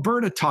Tim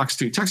Alberta talks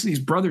to these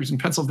brothers in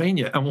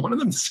Pennsylvania. And one of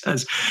them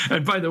says,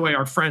 and by the way,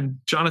 our friend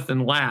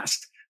Jonathan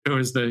Last, who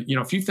is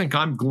if you think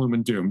I'm gloom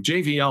and doom,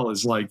 JVL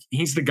is like,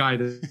 he's the guy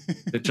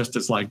that just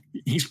is like,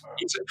 he's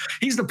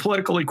the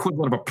political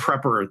equivalent of a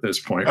prepper at this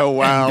point. Oh,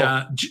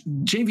 wow. And,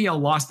 JVL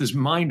lost his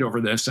mind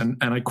over this. And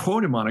I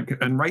quote him on it,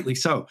 and rightly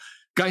so.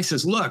 Guy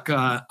says, look,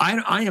 I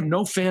am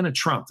no fan of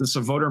Trump. This is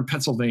a voter in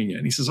Pennsylvania.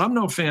 And he says, I'm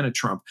no fan of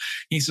Trump.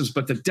 He says,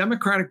 but the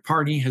Democratic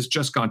Party has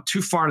just gone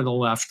too far to the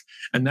left.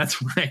 And that's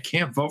why I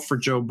can't vote for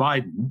Joe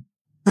Biden.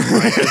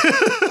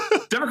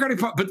 Democratic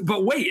Party,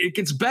 but wait, it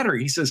gets better.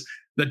 He says,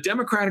 the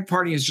Democratic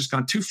Party has just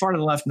gone too far to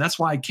the left. And that's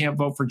why I can't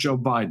vote for Joe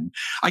Biden.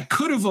 I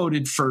could have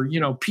voted for,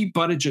 Pete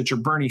Buttigieg or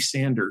Bernie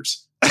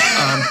Sanders.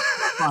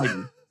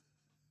 Biden.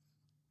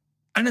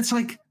 And it's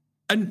like,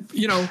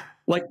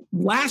 like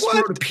Last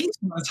wrote a piece.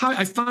 That's how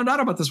I found out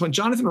about this when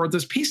Jonathan wrote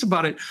this piece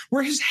about it,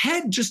 where his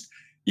head just,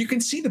 you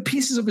can see the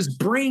pieces of his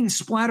brain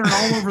splattered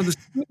all over the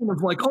screen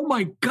of like, oh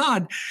my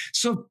God.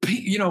 So,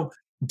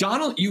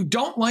 you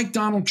don't like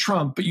Donald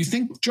Trump, but you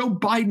think Joe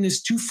Biden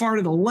is too far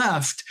to the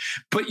left,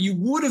 but you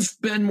would have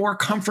been more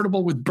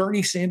comfortable with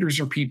Bernie Sanders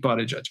or Pete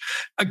Buttigieg.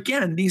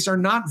 Again, these are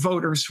not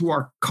voters who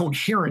are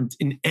coherent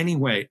in any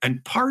way.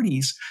 And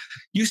parties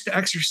used to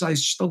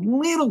exercise just a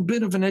little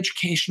bit of an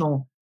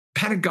educational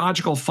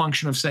pedagogical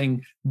function of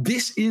saying,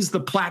 this is the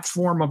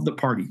platform of the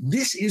party.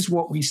 This is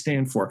what we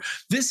stand for.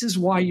 This is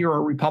why you're a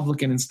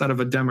Republican instead of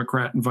a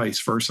Democrat and vice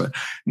versa.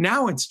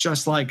 Now it's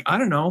just like, I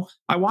don't know,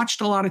 I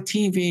watched a lot of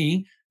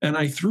TV and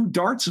I threw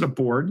darts at a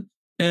board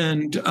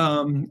and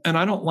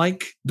I don't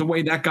like the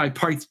way that guy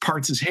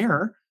parts his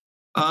hair.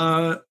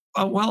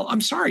 Well,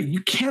 I'm sorry,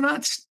 you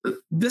cannot.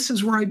 This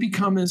is where I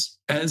become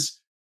as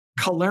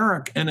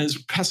choleric and as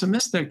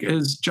pessimistic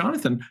as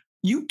Jonathan.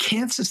 You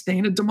can't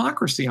sustain a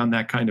democracy on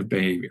that kind of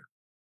behavior.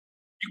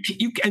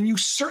 You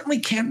certainly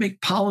can't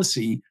make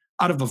policy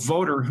out of a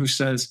voter who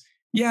says,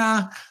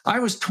 yeah, I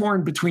was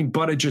torn between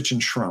Buttigieg and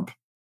Trump.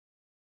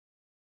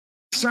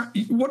 So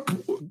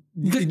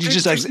you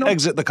just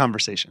exit the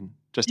conversation.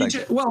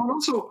 And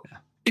also,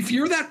 if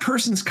you're that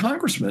person's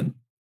congressman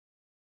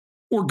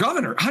or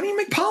governor, how do you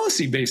make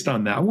policy based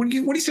on that? What do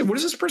you say? What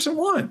does this person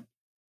want?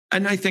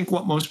 And I think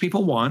what most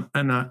people want,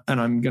 and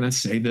I'm going to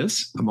say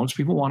this, most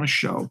people want a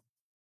show.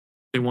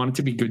 They want it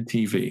to be good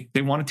TV.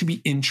 They want it to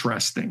be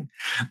interesting.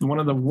 One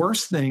of the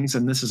worst things,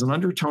 and this is an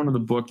undertone of the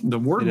book, the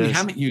word we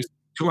haven't used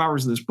 2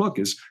 hours of this book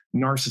is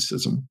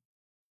narcissism.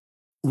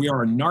 We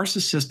are a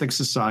narcissistic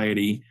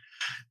society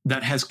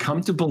that has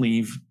come to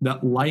believe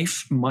that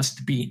life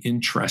must be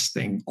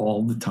interesting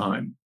all the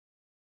time.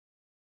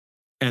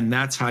 And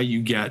that's how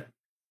you get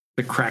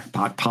the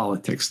crackpot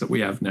politics that we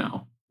have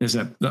now, is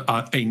that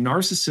a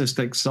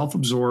narcissistic,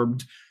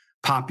 self-absorbed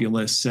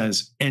populace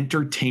says,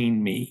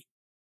 entertain me,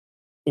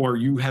 or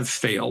you have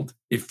failed.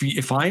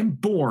 If I am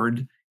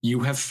bored, you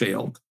have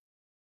failed.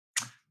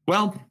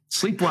 Well,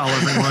 sleep well,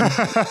 everyone.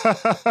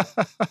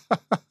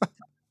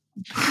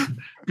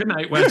 Good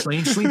night,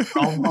 Wesley. Sleep.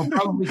 I'll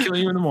probably kill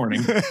you in the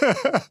morning.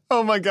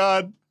 Oh my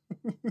God.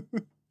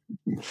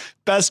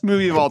 Best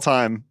movie of all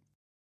time.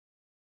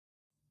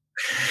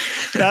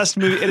 Best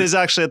movie. It is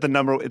actually at the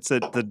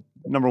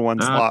number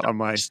one slot on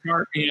my.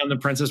 Start me on The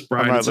Princess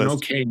Bride. It's an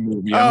okay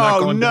movie.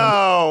 Oh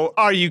no!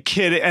 Are you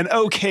kidding? An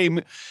okay.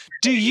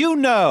 Do you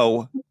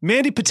know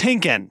Mandy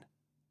Patinkin?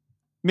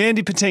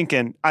 Mandy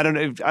Patinkin. I don't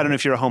know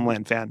if you're a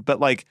Homeland fan, but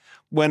like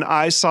when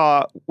I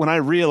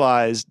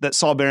realized that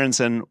Saul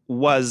Berenson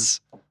was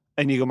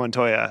Inigo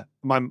Montoya,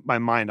 my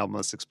mind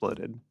almost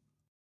exploded.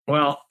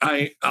 Well,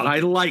 I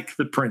like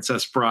The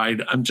Princess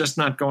Bride. I'm just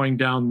not going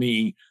down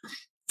the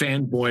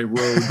fanboy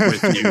road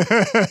with you.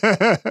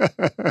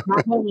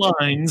 Purple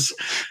lines,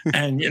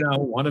 and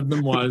one of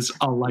them was,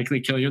 "I'll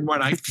likely kill you in the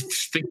morning." I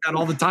think that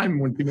all the time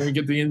when we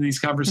get to the end of these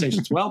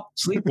conversations. Well,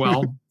 sleep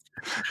well.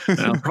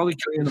 I'll probably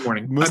kill you in the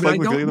morning. Most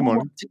likely kill you in the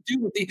morning. What to do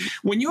with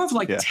when you have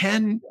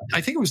 10,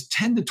 I think it was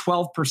 10 to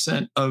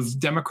 12% of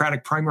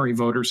Democratic primary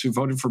voters who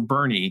voted for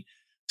Bernie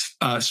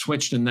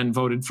switched and then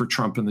voted for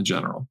Trump in the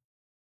general.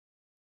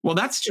 Well,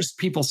 that's just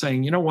people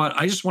saying, you know what?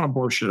 I just want to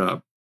blow shit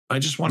up. I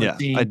just want to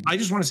see. I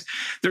just want to.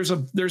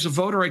 There's a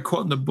voter I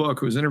quote in the book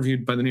who was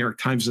interviewed by the New York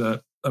Times,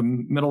 a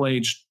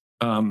middle-aged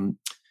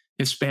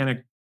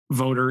Hispanic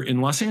voter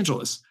in Los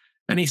Angeles,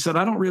 and he said,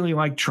 "I don't really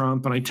like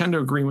Trump, and I tend to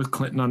agree with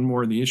Clinton on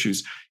more of the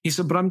issues." He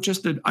said, "But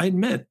I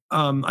admit,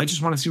 I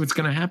just want to see what's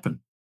going to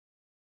happen."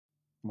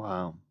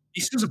 Wow.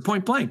 He says it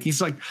point blank. He's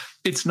like,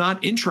 "It's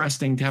not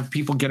interesting to have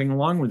people getting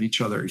along with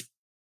each other."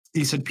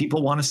 He said,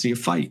 "People want to see a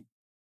fight,"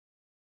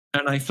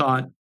 and I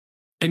thought.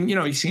 And,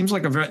 he seems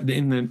like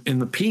in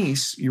the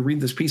piece, you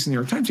read this piece in the New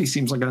York Times, he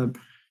seems like a,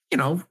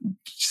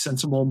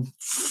 sensible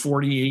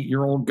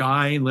 48-year-old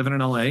guy living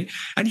in LA.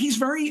 And he's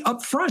very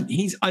upfront.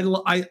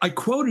 I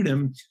quoted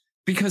him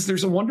because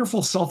there's a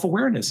wonderful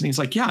self-awareness. And he's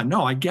like, yeah,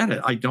 no, I get it.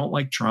 I don't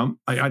like Trump.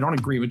 I don't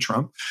agree with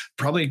Trump.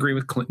 Probably agree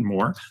with Clinton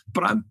more.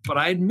 But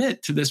I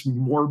admit to this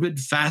morbid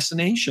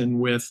fascination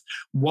with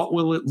what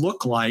will it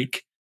look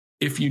like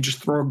if you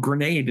just throw a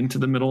grenade into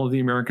the middle of the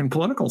American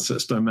political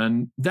system.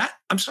 And that,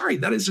 I'm sorry,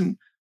 that isn't.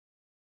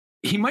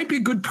 He might be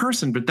a good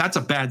person, but that's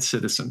a bad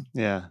citizen.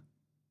 Yeah.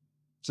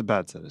 It's a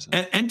bad citizen.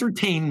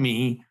 Entertain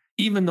me,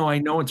 even though I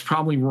know it's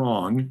probably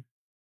wrong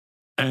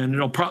and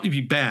it'll probably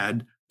be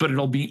bad, but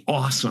it'll be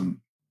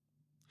awesome.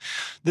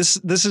 This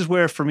is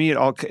where, for me,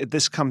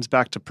 this comes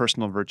back to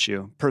personal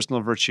virtue.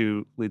 Personal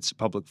virtue leads to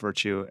public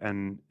virtue,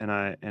 and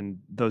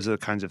those are the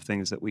kinds of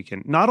things that we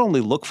can not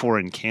only look for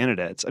in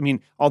candidates. I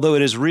mean, although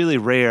it is really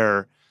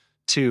rare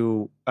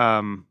to,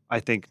 I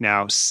think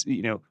now,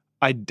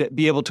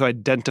 be able to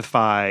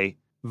identify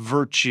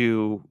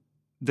virtue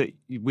that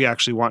we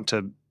actually want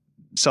to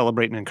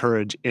celebrate and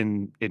encourage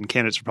in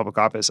candidates for public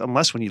office,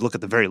 unless when you look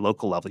at the very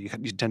local level, you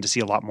tend to see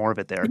a lot more of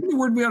it there. Maybe the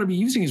word we ought to be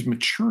using is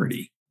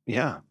maturity.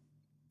 Yeah.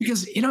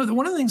 Because,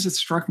 one of the things that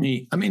struck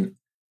me, I mean,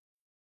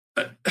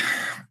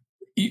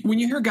 when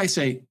you hear a guy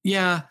say,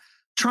 yeah,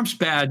 Trump's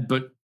bad,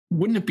 but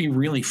wouldn't it be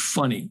really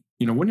funny?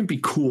 Wouldn't it be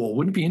cool?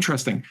 Wouldn't it be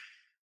interesting?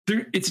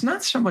 It's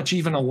not so much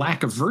even a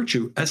lack of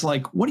virtue as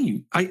like, what are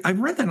you? I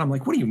read that and I'm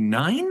like, what are you,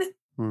 9?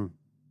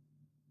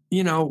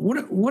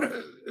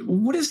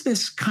 what is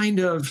this kind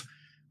of,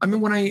 I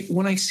mean,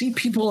 when I see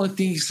people at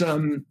these,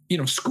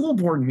 school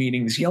board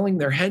meetings yelling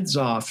their heads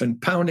off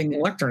and pounding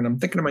lectern, I'm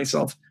thinking to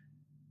myself,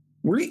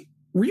 were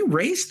you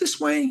raised this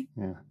way?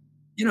 Yeah.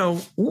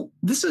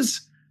 This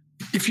is,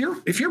 if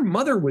your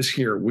mother was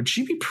here, would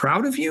she be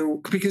proud of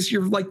you? Because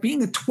you're like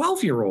being a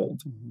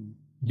 12-year-old. Mm-hmm.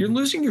 You're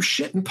losing your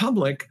shit in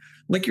public,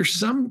 like you're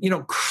some,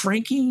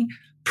 cranky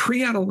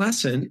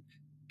pre-adolescent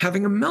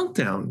having a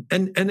meltdown.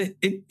 And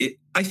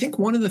I think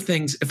one of the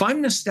things, if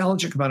I'm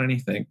nostalgic about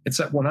anything, it's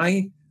that when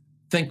I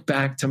think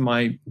back to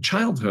my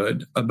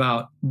childhood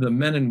about the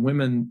men and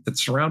women that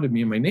surrounded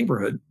me in my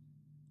neighborhood,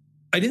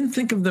 I didn't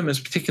think of them as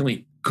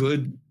particularly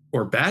good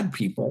or bad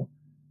people,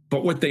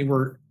 but what they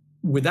were,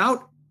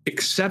 without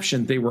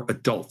exception, they were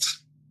adults.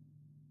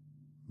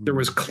 There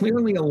was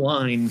clearly a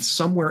line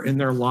somewhere in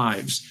their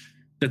lives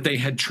that they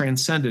had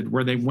transcended,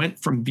 where they went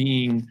from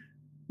being,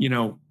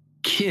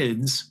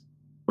 kids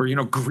or,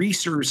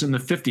 greasers in the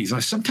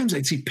 50s. Sometimes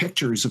I'd see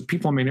pictures of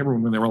people in my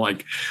neighborhood when they were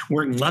like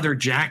wearing leather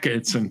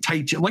jackets and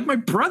tight, like my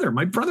brother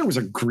was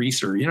a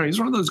greaser. He's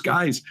one of those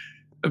guys,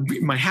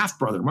 my half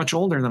brother, much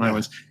older than I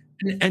was.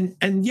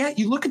 And yet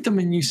you look at them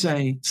and you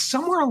say,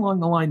 somewhere along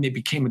the line, they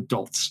became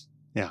adults.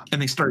 Yeah.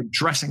 And they started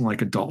dressing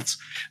like adults.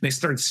 They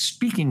started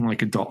speaking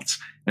like adults.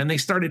 And they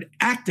started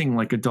acting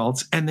like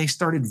adults. And they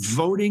started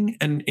voting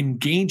and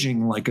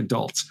engaging like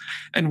adults.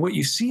 And what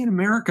you see in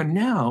America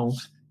now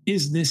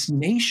is this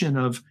nation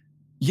of,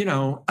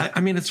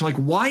 it's like,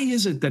 why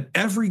is it that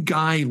every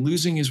guy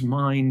losing his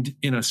mind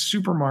in a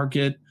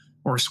supermarket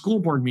or a school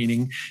board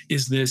meeting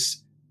is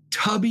this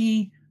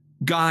tubby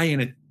guy in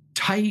a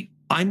tight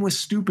I'm with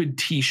stupid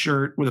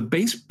t-shirt with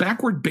a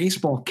backward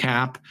baseball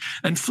cap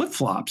and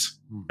flip-flops?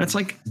 It's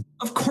like,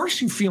 of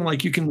course you feel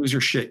like you can lose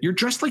your shit. You're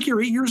dressed like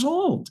you're 8 years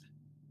old.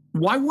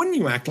 Why wouldn't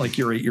you act like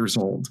you're 8 years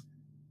old?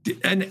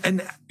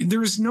 And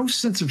there's no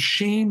sense of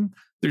shame.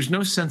 There's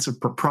no sense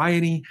of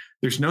propriety.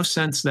 There's no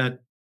sense that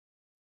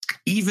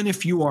even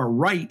if you are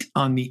right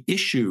on the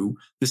issue,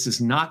 this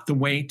is not the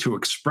way to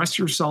express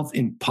yourself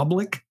in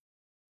public.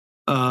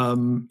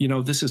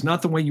 This is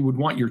not the way you would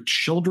want your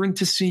children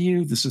to see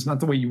you. This is not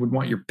the way you would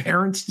want your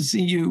parents to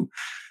see you.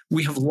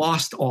 We have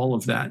lost all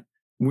of that.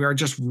 We are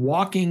just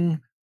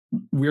walking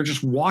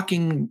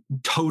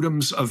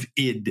totems of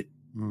id,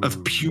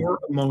 of pure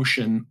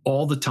emotion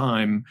all the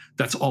time.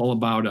 That's all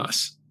about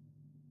us.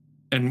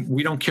 And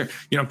we don't care.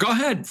 Go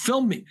ahead,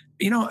 film me.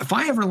 If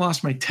I ever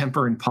lost my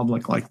temper in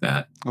public like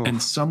that, and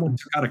someone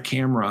took out a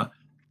camera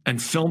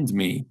and filmed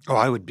me,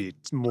 I would be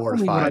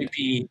mortified. Not only would I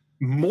be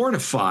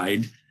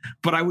mortified,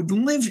 but I would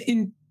live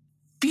in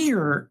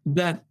fear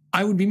that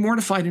I would be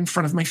mortified in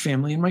front of my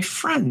family and my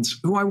friends,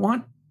 who I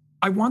want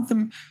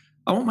them.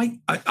 I want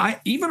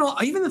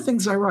even the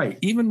things I write,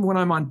 even when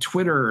I'm on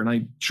Twitter and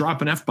I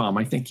drop an F-bomb,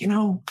 I think,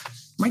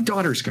 my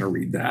daughter's going to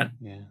read that.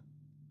 Yeah.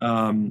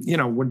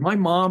 Would my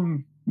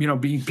mom,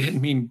 be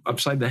hitting me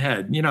upside the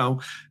head,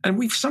 and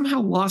we've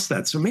somehow lost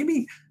that. So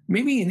maybe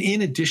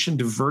in addition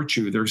to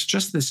virtue, there's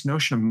just this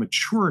notion of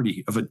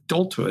maturity, of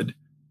adulthood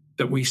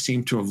that we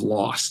seem to have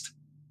lost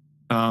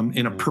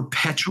in a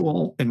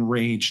perpetual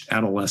enraged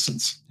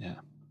adolescence. Yeah.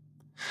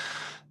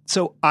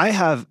 So I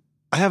have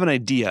an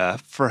idea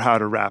for how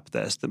to wrap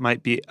this that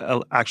might be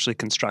actually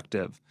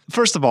constructive.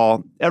 First of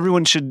all,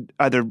 everyone should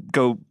either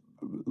go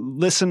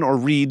listen or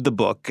read the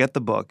book, get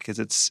the book, because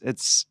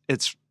there's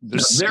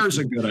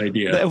a good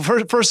idea.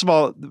 First of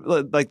all,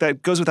 like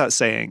that goes without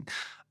saying.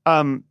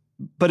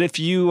 But if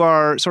you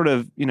are sort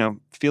of,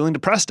 feeling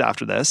depressed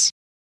after this,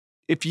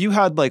 if you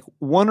had like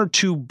one or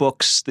two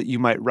books that you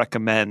might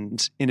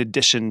recommend in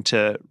addition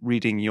to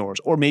reading yours,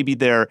 or maybe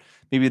they're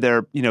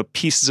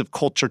pieces of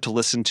culture to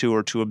listen to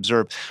or to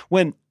observe,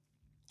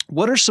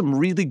 what are some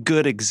really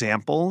good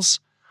examples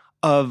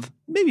of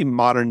maybe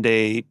modern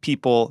day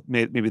people,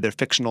 maybe they're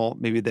fictional,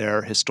 maybe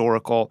they're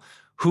historical,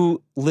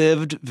 who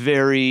lived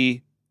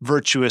very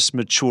virtuous,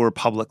 mature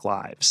public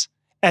lives?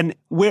 And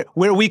where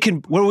we can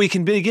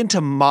begin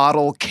to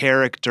model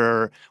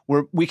character,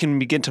 where we can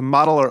begin to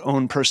model our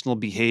own personal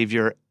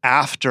behavior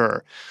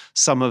after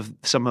some of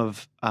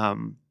the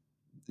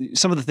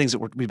things that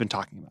we've been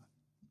talking about.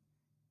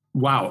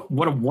 Wow,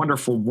 what a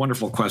wonderful,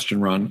 wonderful question,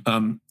 Ron.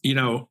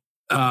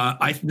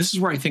 This is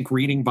where I think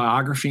reading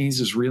biographies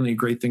is really a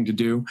great thing to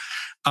do,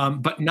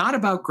 but not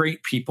about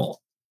great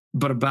people,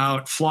 but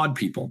about flawed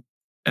people.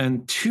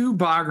 And two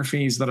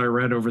biographies that I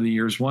read over the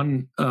years.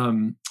 One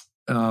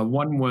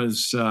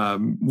was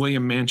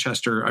William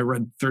Manchester, I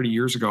read 30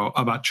 years ago,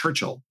 about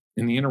Churchill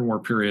in the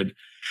interwar period.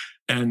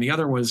 And the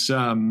other was,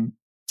 I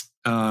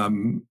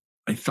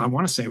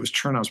want to say it was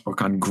Chernow's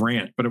book on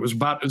Grant, but it was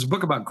a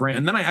book about Grant.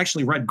 And then I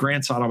actually read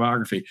Grant's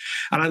autobiography.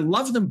 And I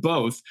love them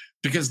both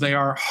because they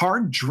are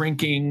hard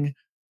drinking,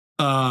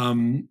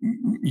 totally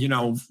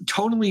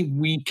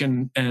weak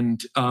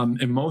and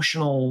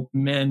emotional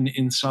men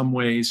in some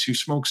ways who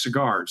smoke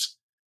cigars.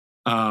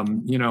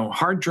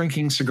 Hard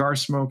drinking, cigar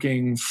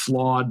smoking,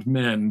 flawed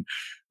men.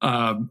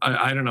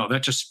 I don't know.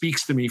 That just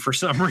speaks to me for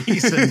some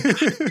reason.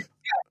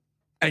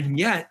 And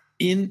yet,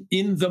 in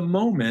the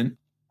moment,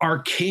 are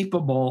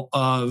capable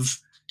of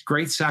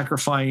great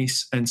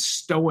sacrifice and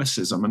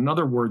stoicism,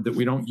 another word that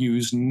we don't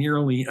use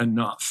nearly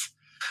enough.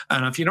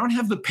 And if you don't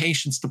have the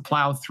patience to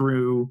plow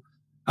through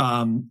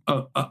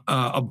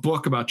a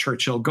book about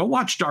Churchill, go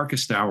watch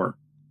Darkest Hour,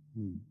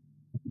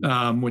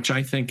 which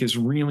I think is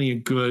really a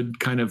good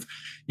kind of,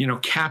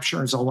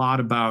 captures a lot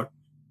about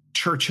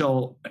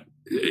Churchill.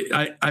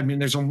 I mean,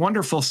 there's a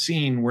wonderful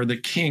scene where the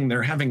king,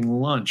 they're having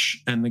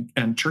lunch, and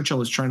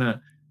Churchill is trying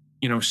to,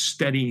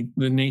 steady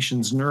the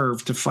nation's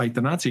nerve to fight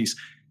the Nazis.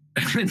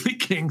 And then the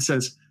king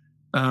says,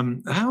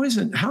 how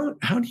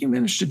do you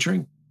manage to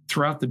drink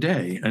throughout the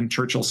day? And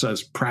Churchill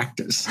says,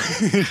 practice.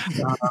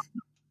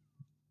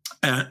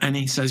 And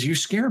he says, you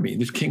scare me.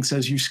 The king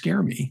says, you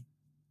scare me.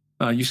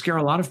 You scare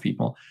a lot of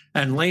people.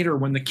 And later,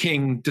 when the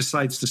king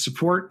decides to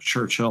support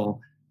Churchill,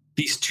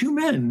 these two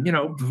men,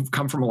 who've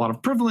come from a lot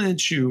of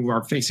privilege, who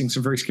are facing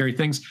some very scary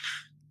things,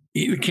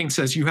 the king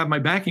says, you have my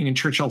backing. And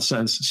Churchill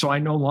says, so I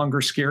no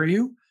longer scare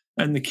you?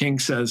 And the king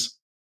says,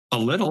 a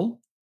little.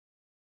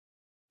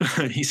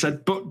 He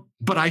said,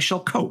 but I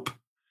shall cope.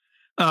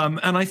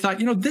 And I thought,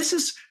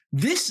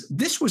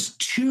 this was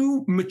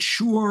two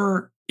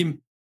mature,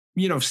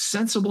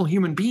 sensible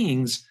human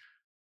beings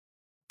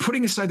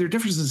putting aside their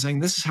differences and saying,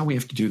 this is how we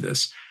have to do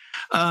this.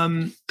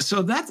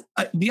 So that's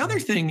the other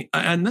thing,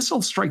 and this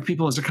will strike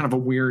people as a kind of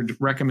a weird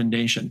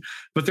recommendation,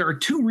 but there are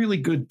two really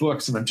good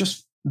books, and I'm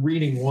just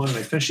reading one and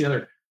I finished the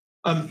other.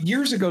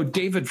 Years ago,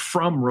 David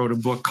Frum wrote a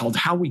book called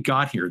How We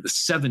Got Here, the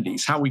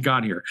 70s, How We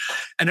Got Here.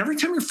 And every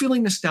time you're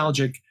feeling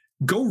nostalgic,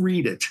 go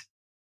read it,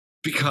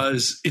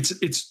 because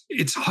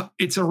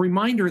it's a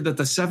reminder that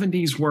the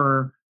 70s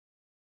were,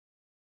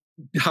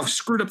 how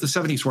screwed up the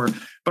 70s were.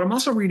 But I'm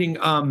also reading,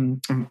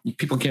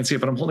 people can't see it,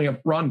 but I'm holding up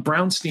Ron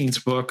Brownstein's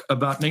book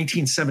about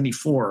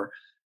 1974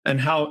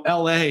 and how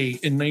LA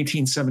in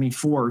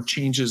 1974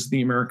 changes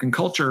the American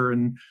culture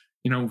and,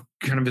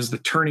 kind of is the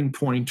turning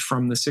point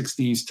from the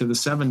 60s to the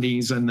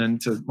 70s and then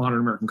to modern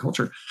American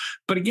culture.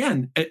 But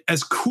again,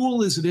 as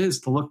cool as it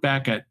is to look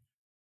back at,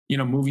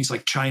 movies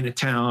like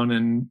Chinatown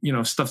and,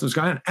 stuff that's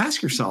going on,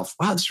 ask yourself,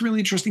 wow, this is a really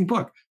interesting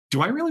book.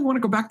 Do I really want to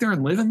go back there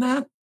and live in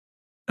that?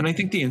 And I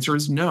think the answer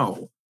is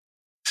no.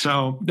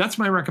 So that's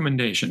my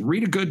recommendation.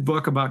 Read a good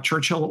book about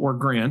Churchill or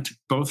Grant,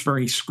 both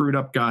very screwed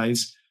up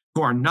guys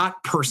who are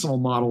not personal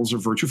models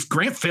of virtue.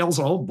 Grant fails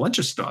a whole bunch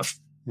of stuff.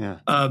 Yeah.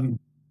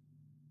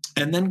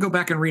 And then go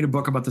back and read a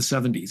book about the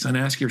 70s and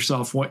ask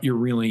yourself what you're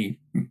really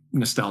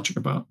nostalgic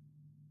about.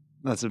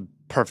 That's a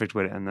perfect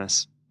way to end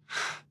this.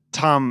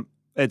 Tom,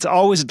 it's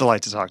always a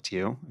delight to talk to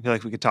you. I feel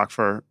like we could talk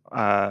for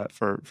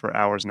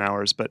hours and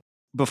hours. But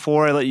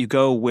before I let you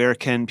go, where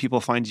can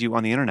people find you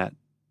on the internet?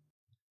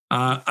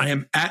 I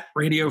am at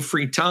Radio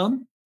Free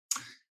Tom.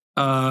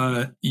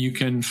 You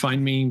can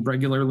find me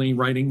regularly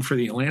writing for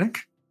The Atlantic.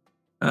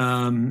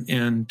 I'm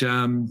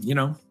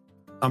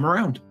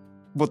around.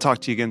 We'll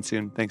talk to you again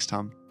soon. Thanks,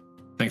 Tom.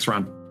 Thanks,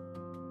 Ron.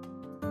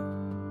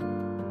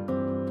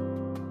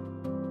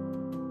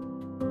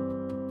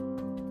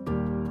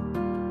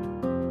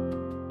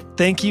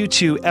 Thank you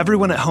to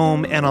everyone at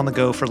home and on the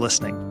go for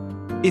listening.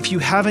 If you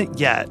haven't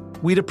yet,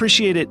 we'd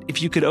appreciate it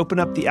if you could open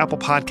up the Apple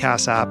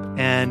Podcasts app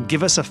and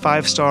give us a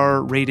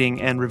 5-star rating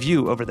and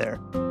review over there.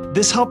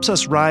 This helps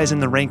us rise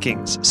in the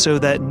rankings so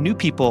that new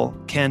people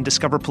can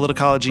discover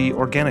Politicology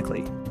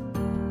organically.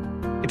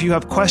 If you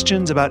have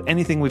questions about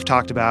anything we've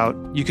talked about,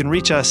 you can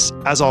reach us,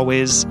 as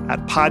always,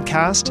 at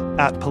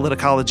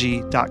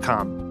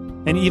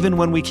podcast@politicology.com. And even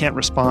when we can't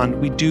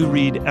respond, we do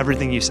read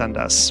everything you send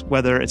us,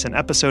 whether it's an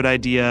episode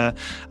idea,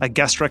 a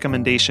guest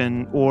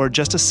recommendation, or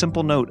just a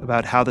simple note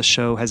about how the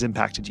show has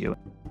impacted you.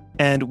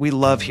 And we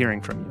love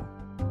hearing from you.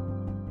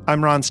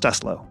 I'm Ron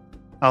Steslow.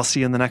 I'll see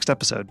you in the next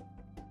episode.